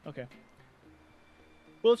 Okay.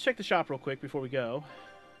 Well, let's check the shop real quick before we go.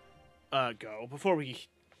 Before we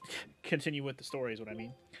continue with the story is what I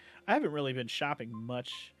mean. I haven't really been shopping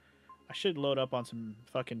much. I should load up on some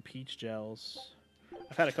fucking peach gels.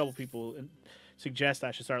 I've had a couple people suggest I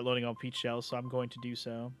should start loading on peach gels, so I'm going to do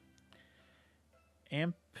so.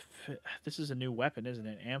 This is a new weapon, isn't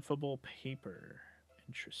it? Amphibole paper.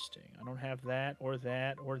 Interesting. I don't have that, or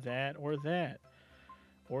that, or that, or that.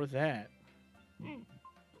 Or that.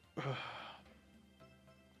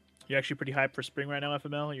 You're actually pretty hyped for spring right now,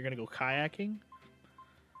 FML. You're gonna go kayaking.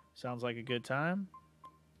 Sounds like a good time.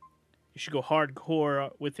 You should go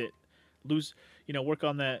hardcore with it. Work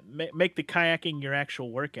on that. Make the kayaking your actual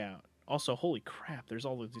workout. Also, holy crap, there's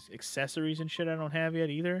all of these accessories and shit I don't have yet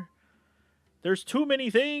either. There's too many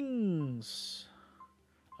things.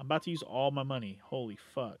 I'm about to use all my money. Holy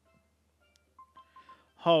fuck.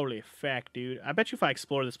 Holy fuck, dude. I bet you if I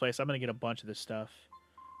explore this place, I'm going to get a bunch of this stuff.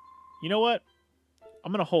 You know what?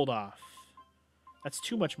 I'm going to hold off. That's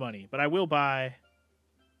too much money, but I will buy...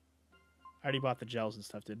 I already bought the gels and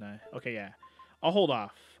stuff, didn't I? Okay, yeah. I'll hold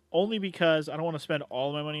off. Only because I don't want to spend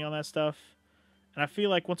all my money on that stuff. And I feel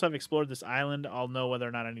like once I've explored this island, I'll know whether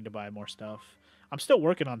or not I need to buy more stuff. I'm still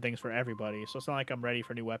working on things for everybody, so it's not like I'm ready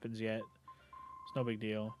for new weapons yet. It's no big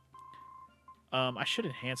deal. I should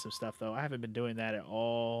enhance some stuff, though. I haven't been doing that at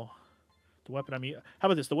all. The weapon I'm... How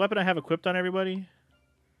about this? The weapon I have equipped on everybody?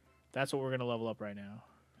 That's what we're going to level up right now.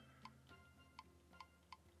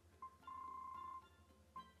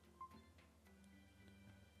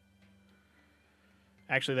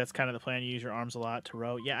 Actually, that's kind of the plan. You use your arms a lot to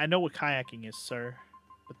row. Yeah, I know what kayaking is, sir.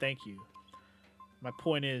 But thank you. My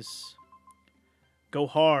point is, go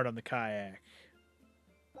hard on the kayak.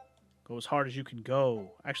 Go as hard as you can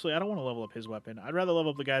go. Actually, I don't want to level up his weapon. I'd rather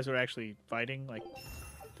level up the guys who are actually fighting, like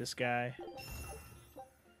this guy.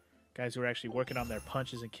 Guys who are actually working on their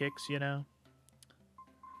punches and kicks, you know?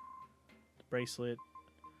 The bracelet.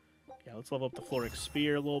 Yeah, let's level up the Floric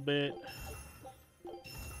Spear a little bit.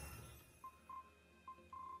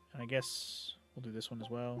 And I guess we'll do this one as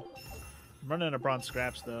well. I'm running out of bronze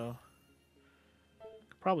scraps, though.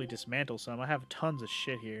 Could probably dismantle some. I have tons of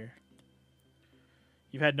shit here.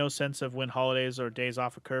 You've had no sense of when holidays or days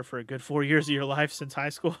off occur for a good 4 years of your life since high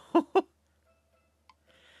school?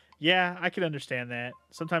 Yeah, I can understand that.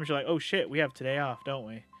 Sometimes you're like, oh shit, we have today off, don't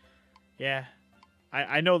we? Yeah.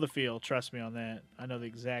 I know the feel. Trust me on that. I know the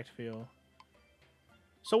exact feel.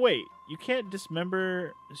 So wait, you can't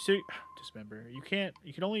dismember... dismember. You can't...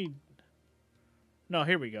 You can only... No,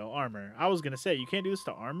 here we go. Armor. I was going to say, you can't do this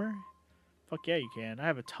to armor? Fuck yeah, you can. I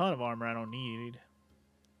have a ton of armor I don't need.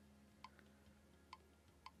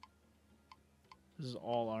 This is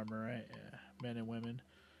all armor, right? Yeah. Men and women.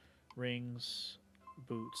 Rings.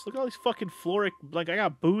 Boots. Look at all these fucking Floric... Like, I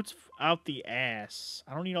got boots out the ass.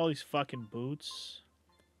 I don't need all these fucking boots.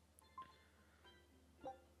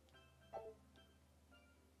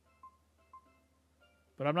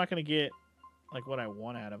 But I'm not going to get, like, what I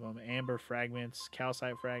want out of them. Amber fragments,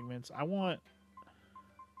 calcite fragments. I want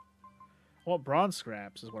bronze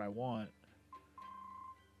scraps is what I want.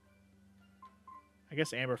 I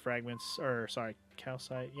guess amber fragments, or, sorry,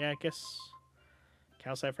 calcite. Yeah, I guess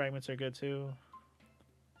calcite fragments are good, too.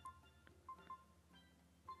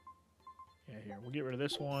 Yeah, here. We'll get rid of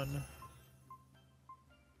this one.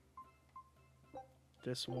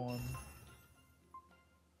 This one.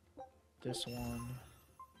 This one.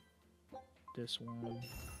 This one.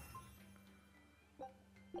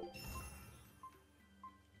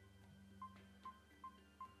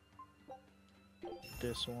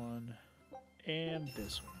 This one. And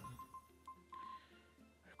this one.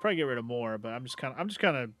 I'd probably get rid of more, but I'm just kind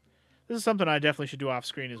of this is something I definitely should do off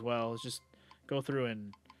screen as well. Is just go through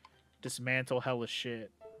and dismantle hella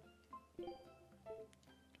shit.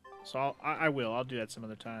 So I'll do that some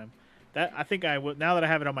other time. That I think I will. Now that I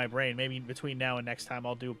have it on my brain, maybe between now and next time,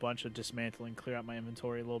 I'll do a bunch of dismantling, clear out my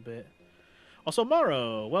inventory a little bit. Also,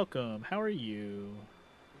 Morrow, welcome. How are you?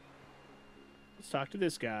 Let's talk to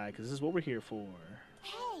this guy, because this is what we're here for.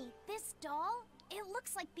 Hey, this doll? It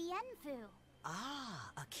looks like Bienfu.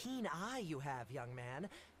 Ah, a keen eye you have, young man.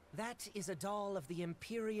 That is a doll of the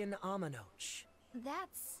Empyrean Aminoch.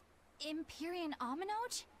 That's Empyrean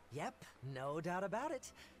Aminoch? Yep, no doubt about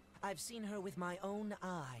it. I've seen her with my own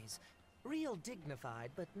eyes. Real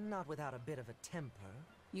dignified, but not without a bit of a temper.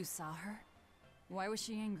 You saw her? Why was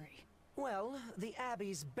she angry? Well, the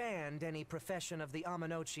Abbeys banned any profession of the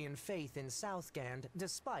Aminochian faith in Southgand,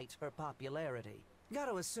 despite her popularity.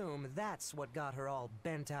 Gotta assume that's what got her all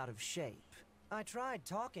bent out of shape. I tried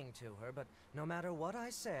talking to her, but no matter what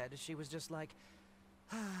I said, she was just like,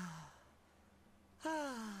 oh.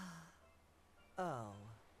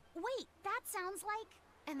 Wait, that sounds like...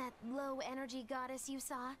 And that low-energy goddess you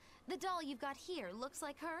saw? The doll you've got here looks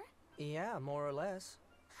like her? Yeah, more or less.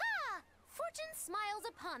 Ha! Fortune smiles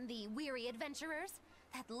upon thee, weary adventurers.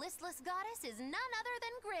 That listless goddess is none other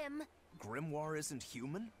than Grim. Grimoire isn't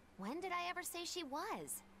human? When did I ever say she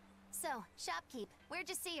was? So, shopkeep, where'd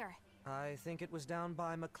you see her? I think it was down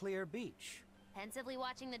by McClear Beach. Pensively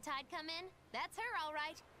watching the tide come in? That's her, all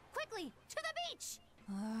right. Quickly, to the beach!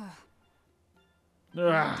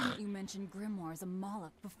 Why didn't you mention grimoires of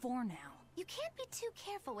Moloch before now? You can't be too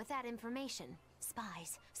careful with that information.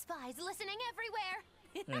 Spies, spies listening everywhere.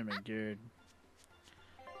 Oh my god.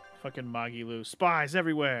 Fucking Magilu. Spies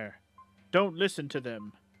everywhere. Don't listen to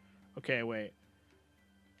them. Okay, wait.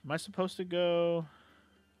 Am I supposed to go?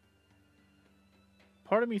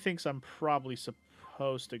 Part of me thinks I'm probably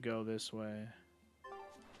supposed to go this way.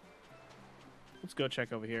 Let's go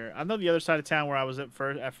check over here. I know the other side of town where I was at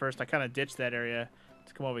first. I kind of ditched that area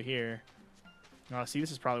to come over here. Oh, see,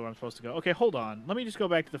 this is probably where I'm supposed to go. Okay, hold on. Let me just go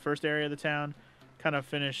back to the first area of the town. Kind of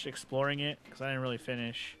finish exploring it, because I didn't really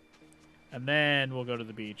finish. And then we'll go to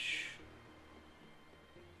the beach.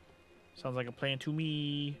 Sounds like a plan to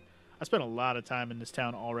me. I spent a lot of time in this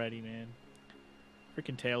town already, man.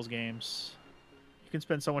 Freaking Tales games. You can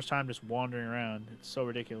spend so much time just wandering around. It's so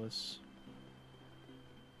ridiculous.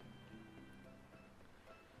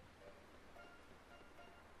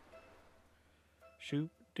 Shoot,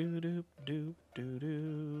 doo doo doo doo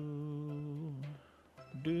doo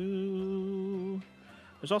doo.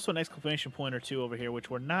 There's also an exclamation point or two over here, which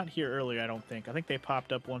were not here earlier, I don't think. I think they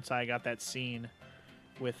popped up once I got that scene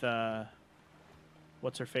with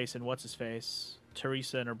what's her face and what's his face,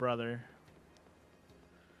 Teresa and her brother.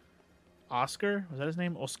 Oscar? Was that his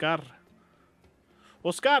name? Oscar.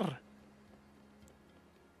 Oscar!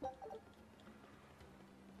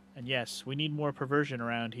 And yes, we need more perversion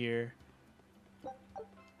around here.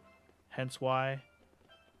 Hence why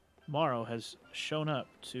Morrow has shown up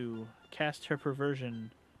to cast her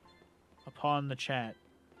perversion upon the chat.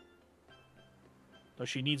 Though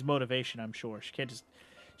she needs motivation, I'm sure. She can't just...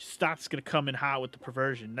 She's not just going to come in hot with the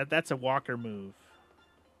perversion. That's a Walker move.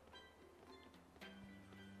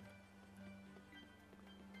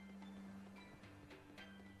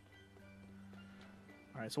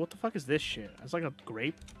 Alright, so what the fuck is this shit? It's like a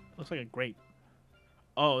grape? Looks like a grape.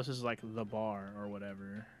 Oh, this is like the bar or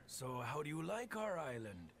whatever. So how do you like our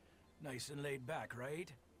island? Nice and laid back,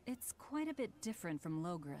 right? It's quite a bit different from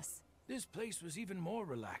Logris. This place was even more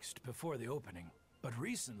relaxed before the opening. But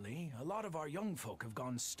recently, a lot of our young folk have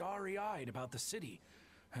gone starry-eyed about the city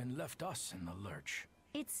and left us in the lurch.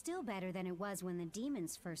 It's still better than it was when the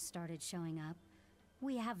demons first started showing up.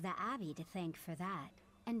 We have the Abbey to thank for that.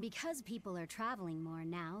 And because people are traveling more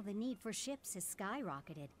now, the need for ships has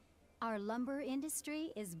skyrocketed. Our lumber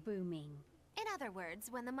industry is booming. In other words,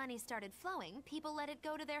 when the money started flowing, people let it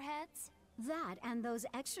go to their heads? That and those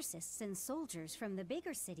exorcists and soldiers from the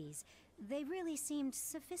bigger cities, they really seemed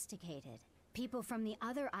sophisticated. People from the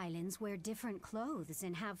other islands wear different clothes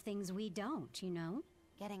and have things we don't, you know?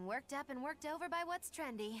 Getting worked up and worked over by what's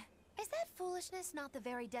trendy. Is that foolishness not the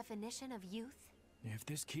very definition of youth? If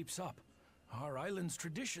this keeps up, our island's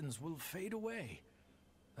traditions will fade away.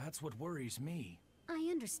 That's what worries me. I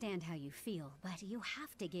understand how you feel, but you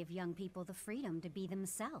have to give young people the freedom to be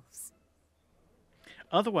themselves.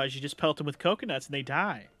 Otherwise, you just pelt them with coconuts and they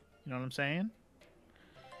die. You know what I'm saying?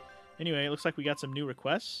 Anyway, it looks like we got some new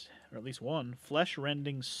requests. Or at least one.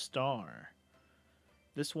 Flesh-rending star.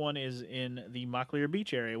 This one is in the Mocklear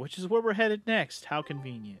Beach area, which is where we're headed next. How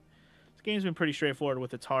convenient. This game's been pretty straightforward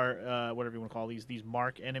with its whatever you want to call these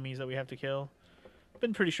mark enemies that we have to kill.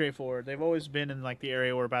 Been pretty straightforward. They've always been in like the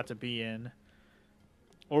area we're about to be in.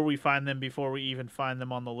 Or we find them before we even find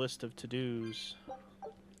them on the list of to-dos.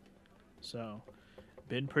 So,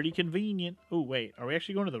 been pretty convenient. Oh, wait. Are we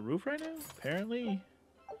actually going to the roof right now? Apparently.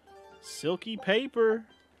 Silky paper.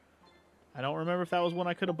 I don't remember if that was one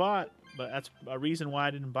I could have bought, but that's a reason why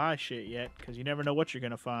I didn't buy shit yet, because you never know what you're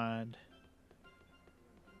going to find.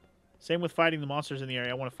 Same with fighting the monsters in the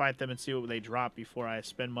area. I want to fight them and see what they drop before I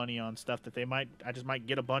spend money on stuff that I just might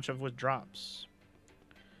get a bunch of with drops.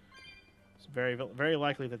 It's very, very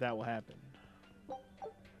likely that will happen.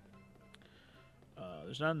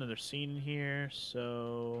 There's not another scene in here,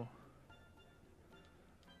 so...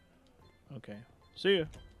 Okay. See ya.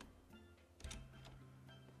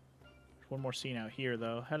 One more scene out here,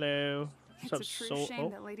 though. Hello. It's a true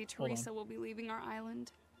shame that Lady Teresa will be leaving our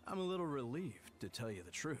island. I'm a little relieved, to tell you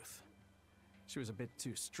the truth. She was a bit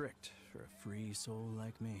too strict for a free soul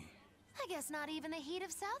like me. I guess not even the heat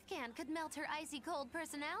of Southgand could melt her icy cold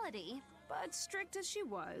personality. But strict as she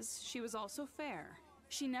was also fair.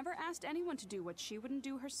 She never asked anyone to do what she wouldn't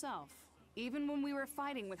do herself. Even when we were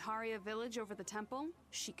fighting with Haria village over the temple,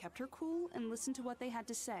 she kept her cool and listened to what they had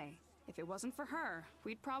to say. If it wasn't for her,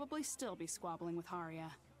 we'd probably still be squabbling with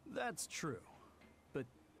Haria. That's true. But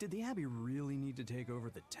did the Abbey really need to take over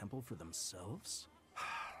the temple for themselves?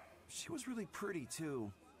 She was really pretty,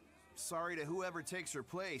 too. Sorry to whoever takes her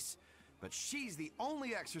place, but she's the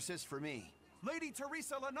only exorcist for me. Lady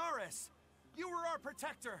Teresa Linares! You were our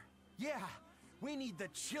protector! Yeah, We need the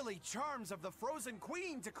chilly charms of the frozen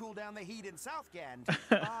queen to cool down the heat in Southgand.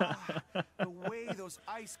 The way those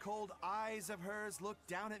ice-cold eyes of hers looked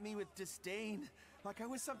down at me with disdain, like I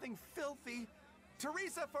was something filthy.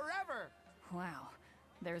 Teresa forever! Wow,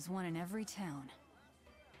 there's one in every town.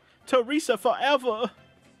 Teresa forever!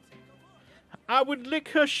 I would lick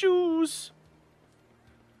her shoes!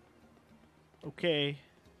 Okay,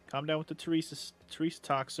 calm down with the Teresa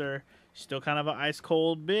talk, sir. She's still kind of an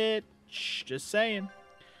ice-cold bitch. Just saying.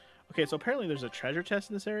 Okay, so apparently there's a treasure chest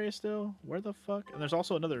in this area still. Where the fuck? And there's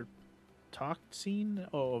also another talk scene.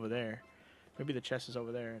 Oh, over there. Maybe the chest is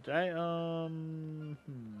over there. Did I,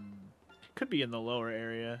 Could be in the lower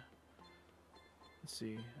area. Let's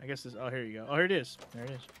see. I guess this... Oh, here you go. Oh, here it is. There it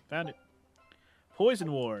is. Found it.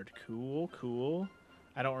 Poison ward. Cool, cool.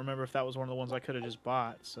 I don't remember if that was one of the ones I could have just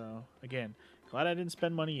bought. So, again, glad I didn't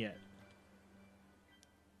spend money yet.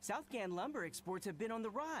 Southgand lumber exports have been on the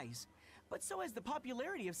rise, but so has the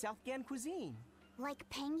popularity of Southgand cuisine. Like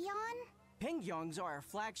Pengyong? Pengyongs are our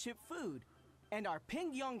flagship food, and our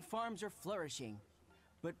Pengyong farms are flourishing.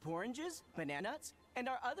 But oranges, bananas, and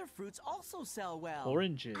our other fruits also sell well.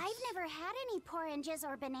 Oranges. I've never had any oranges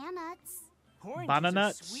or bananas. Oranges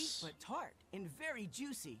are sweet but tart and very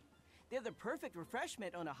juicy. They're the perfect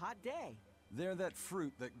refreshment on a hot day. They're that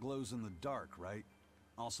fruit that glows in the dark, right?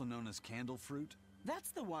 Also known as candle fruit?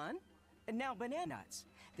 That's the one. And now bananas.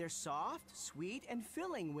 They're soft, sweet, and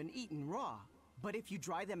filling when eaten raw. But if you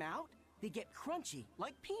dry them out, they get crunchy,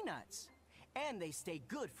 like peanuts. And they stay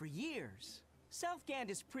good for years.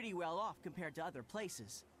 Southgand is pretty well off compared to other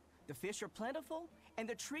places. The fish are plentiful, and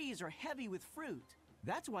the trees are heavy with fruit.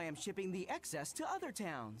 That's why I'm shipping the excess to other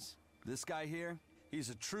towns. This guy here,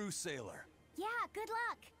 he's a true sailor. Yeah, good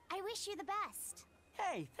luck. I wish you the best.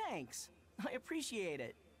 Hey, thanks. I appreciate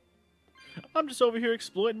it. I'm just over here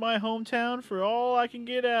exploiting my hometown for all I can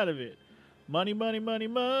get out of it. Money, money, money,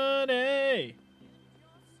 money.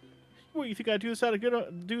 What, you think I do this out of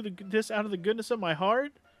this out of the goodness of my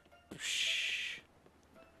heart? Psh.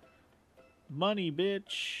 Money,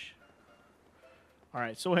 bitch. All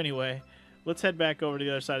right. So anyway, let's head back over to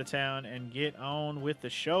the other side of town and get on with the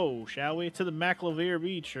show, shall we? To the Macklemore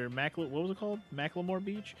Beach or what was it called? Macklemore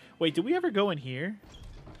Beach. Wait, did we ever go in here?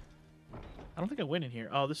 I don't think I went in here.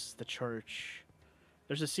 Oh, this is the church.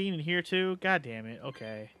 There's a scene in here, too? God damn it.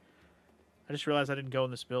 Okay. I just realized I didn't go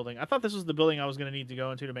in this building. I thought this was the building I was going to need to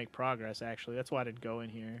go into to make progress, actually. That's why I didn't go in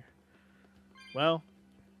here. Well,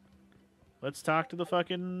 let's talk to the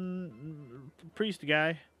fucking priest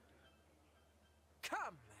guy.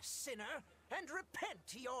 Come, sinner, and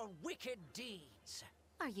repent your wicked deeds.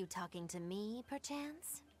 Are you talking to me,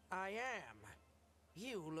 perchance? I am.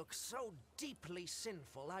 You look so deeply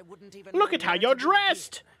sinful, I wouldn't even Look know at how where you're to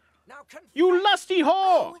dressed! begin. Now You lusty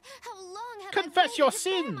whore! Oh, how long have Confess I your waited to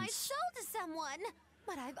bare sins! my soul to someone?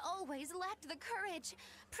 But I've always lacked the courage.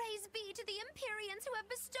 Praise be to the Empyreans who have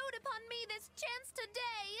bestowed upon me this chance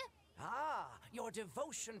today. Ah, your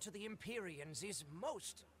devotion to the Empyreans is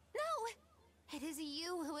most... No, it is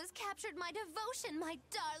you who has captured my devotion, my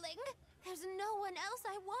darling. There's no one else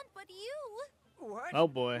I want but you. What? Oh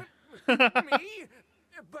boy. Me?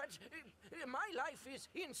 But my life is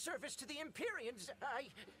in service to the Empyreans.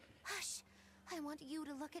 Hush. I want you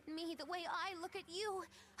to look at me the way I look at you.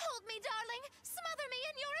 Hold me, darling. Smother me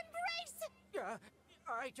in your embrace.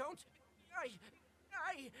 I don't...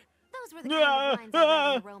 Those were the kind of lines I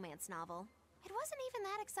read in a romance novel. It wasn't even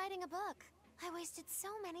that exciting a book. I wasted so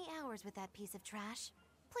many hours with that piece of trash.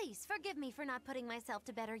 Please forgive me for not putting myself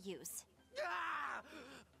to better use.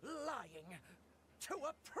 Lying. To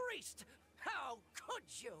a priest! How could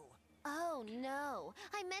you? Oh no,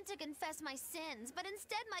 I meant to confess my sins, but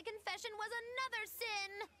instead my confession was another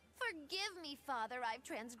sin! Forgive me, Father, I've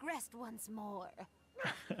transgressed once more.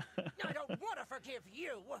 I don't want to forgive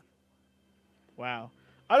you! Wow.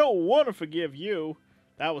 I don't want to forgive you.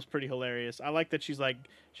 That was pretty hilarious. I like that she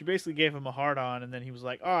basically gave him a hard-on, and then he was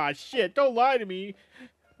like, ah, shit, don't lie to me.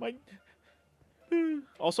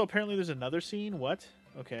 Also, apparently there's another scene. What?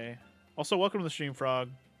 Okay. Also, welcome to the stream, Frog.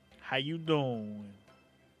 How you doing?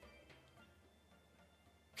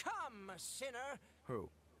 Come, sinner! Who?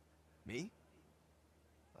 Me?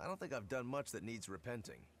 I don't think I've done much that needs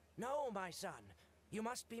repenting. No, my son. You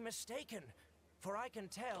must be mistaken. For I can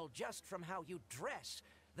tell just from how you dress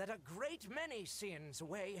that a great many sins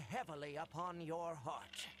weigh heavily upon your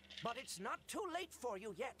heart. But it's not too late for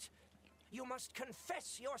you yet. You must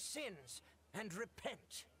confess your sins and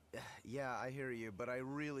repent. Yeah, I hear you, but I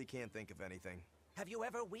really can't think of anything. Have you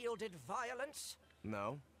ever wielded violence?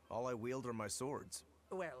 No. All I wield are my swords.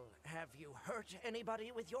 Well, have you hurt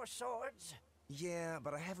anybody with your swords? Yeah,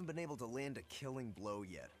 but I haven't been able to land a killing blow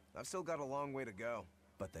yet. I've still got a long way to go.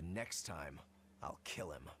 But the next time, I'll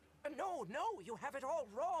kill him. No, you have it all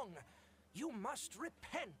wrong. You must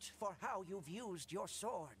repent for how you've used your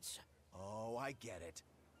swords. Oh, I get it.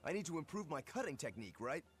 I need to improve my cutting technique,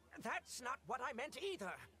 right? That's not what I meant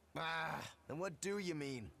either. Ah, then what do you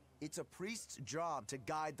mean? It's a priest's job to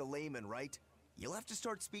guide the layman, right? You'll have to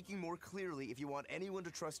start speaking more clearly if you want anyone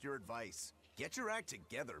to trust your advice. Get your act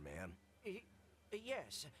together, man.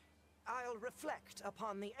 Yes, I'll reflect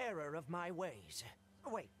upon the error of my ways.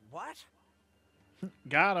 Wait, what?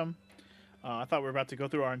 Got him. I thought we were about to go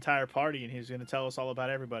through our entire party and he was going to tell us all about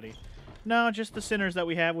everybody. No, just the sinners that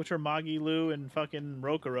we have, which are Magi, Lu, and fucking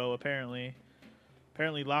Rokuro, apparently.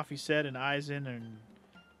 Apparently Laphicet and Aizen and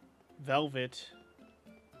Velvet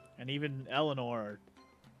and even Eleanor are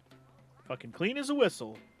fucking clean as a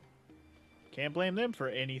whistle. Can't blame them for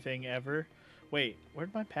anything ever. Wait,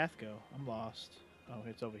 where'd my path go? I'm lost. Oh,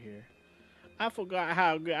 it's over here. I forgot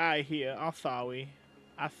how to get here. I'm sorry.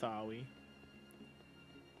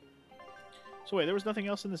 So wait, there was nothing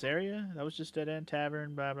else in this area? That was just dead end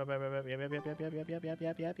tavern, blah blah blah blah blah. Yep.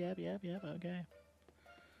 Okay.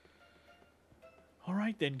 All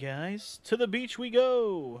right then, guys. To the beach we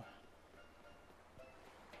go.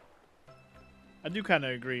 I do kind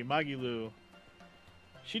of agree, Magilu.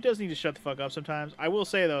 She does need to shut the fuck up sometimes. I will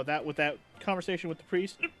say though that with that conversation with the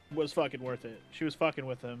priest was fucking worth it. She was fucking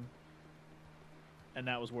with him, and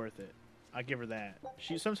that was worth it. I give her that.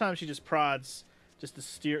 Sometimes she just prods just to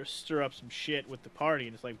stir up some shit with the party,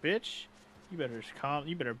 and it's like, bitch, you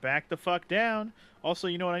better back the fuck down. Also,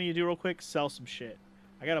 you know what I need to do real quick? Sell some shit.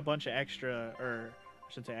 I got a bunch of extra, or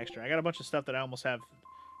I shouldn't say extra. I got a bunch of stuff that I almost have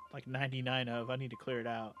like 99 of. I need to clear it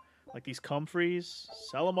out. Like these comfreys,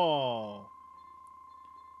 sell them all.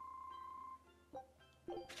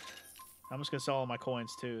 I'm just gonna sell all my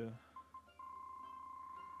coins too.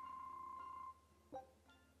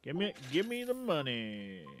 Give me the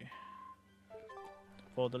money.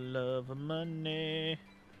 For the love of money.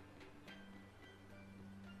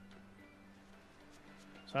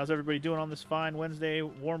 So how's everybody doing on this fine Wednesday,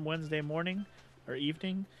 warm Wednesday morning or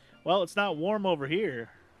evening? Well, it's not warm over here.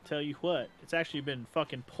 Tell you what, it's actually been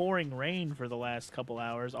fucking pouring rain for the last couple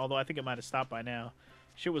hours, although I think it might have stopped by now.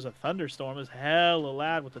 Shit was a thunderstorm. It was hella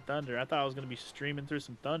loud with the thunder. I thought I was going to be streaming through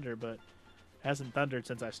some thunder, but it hasn't thundered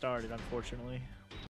since I started, unfortunately.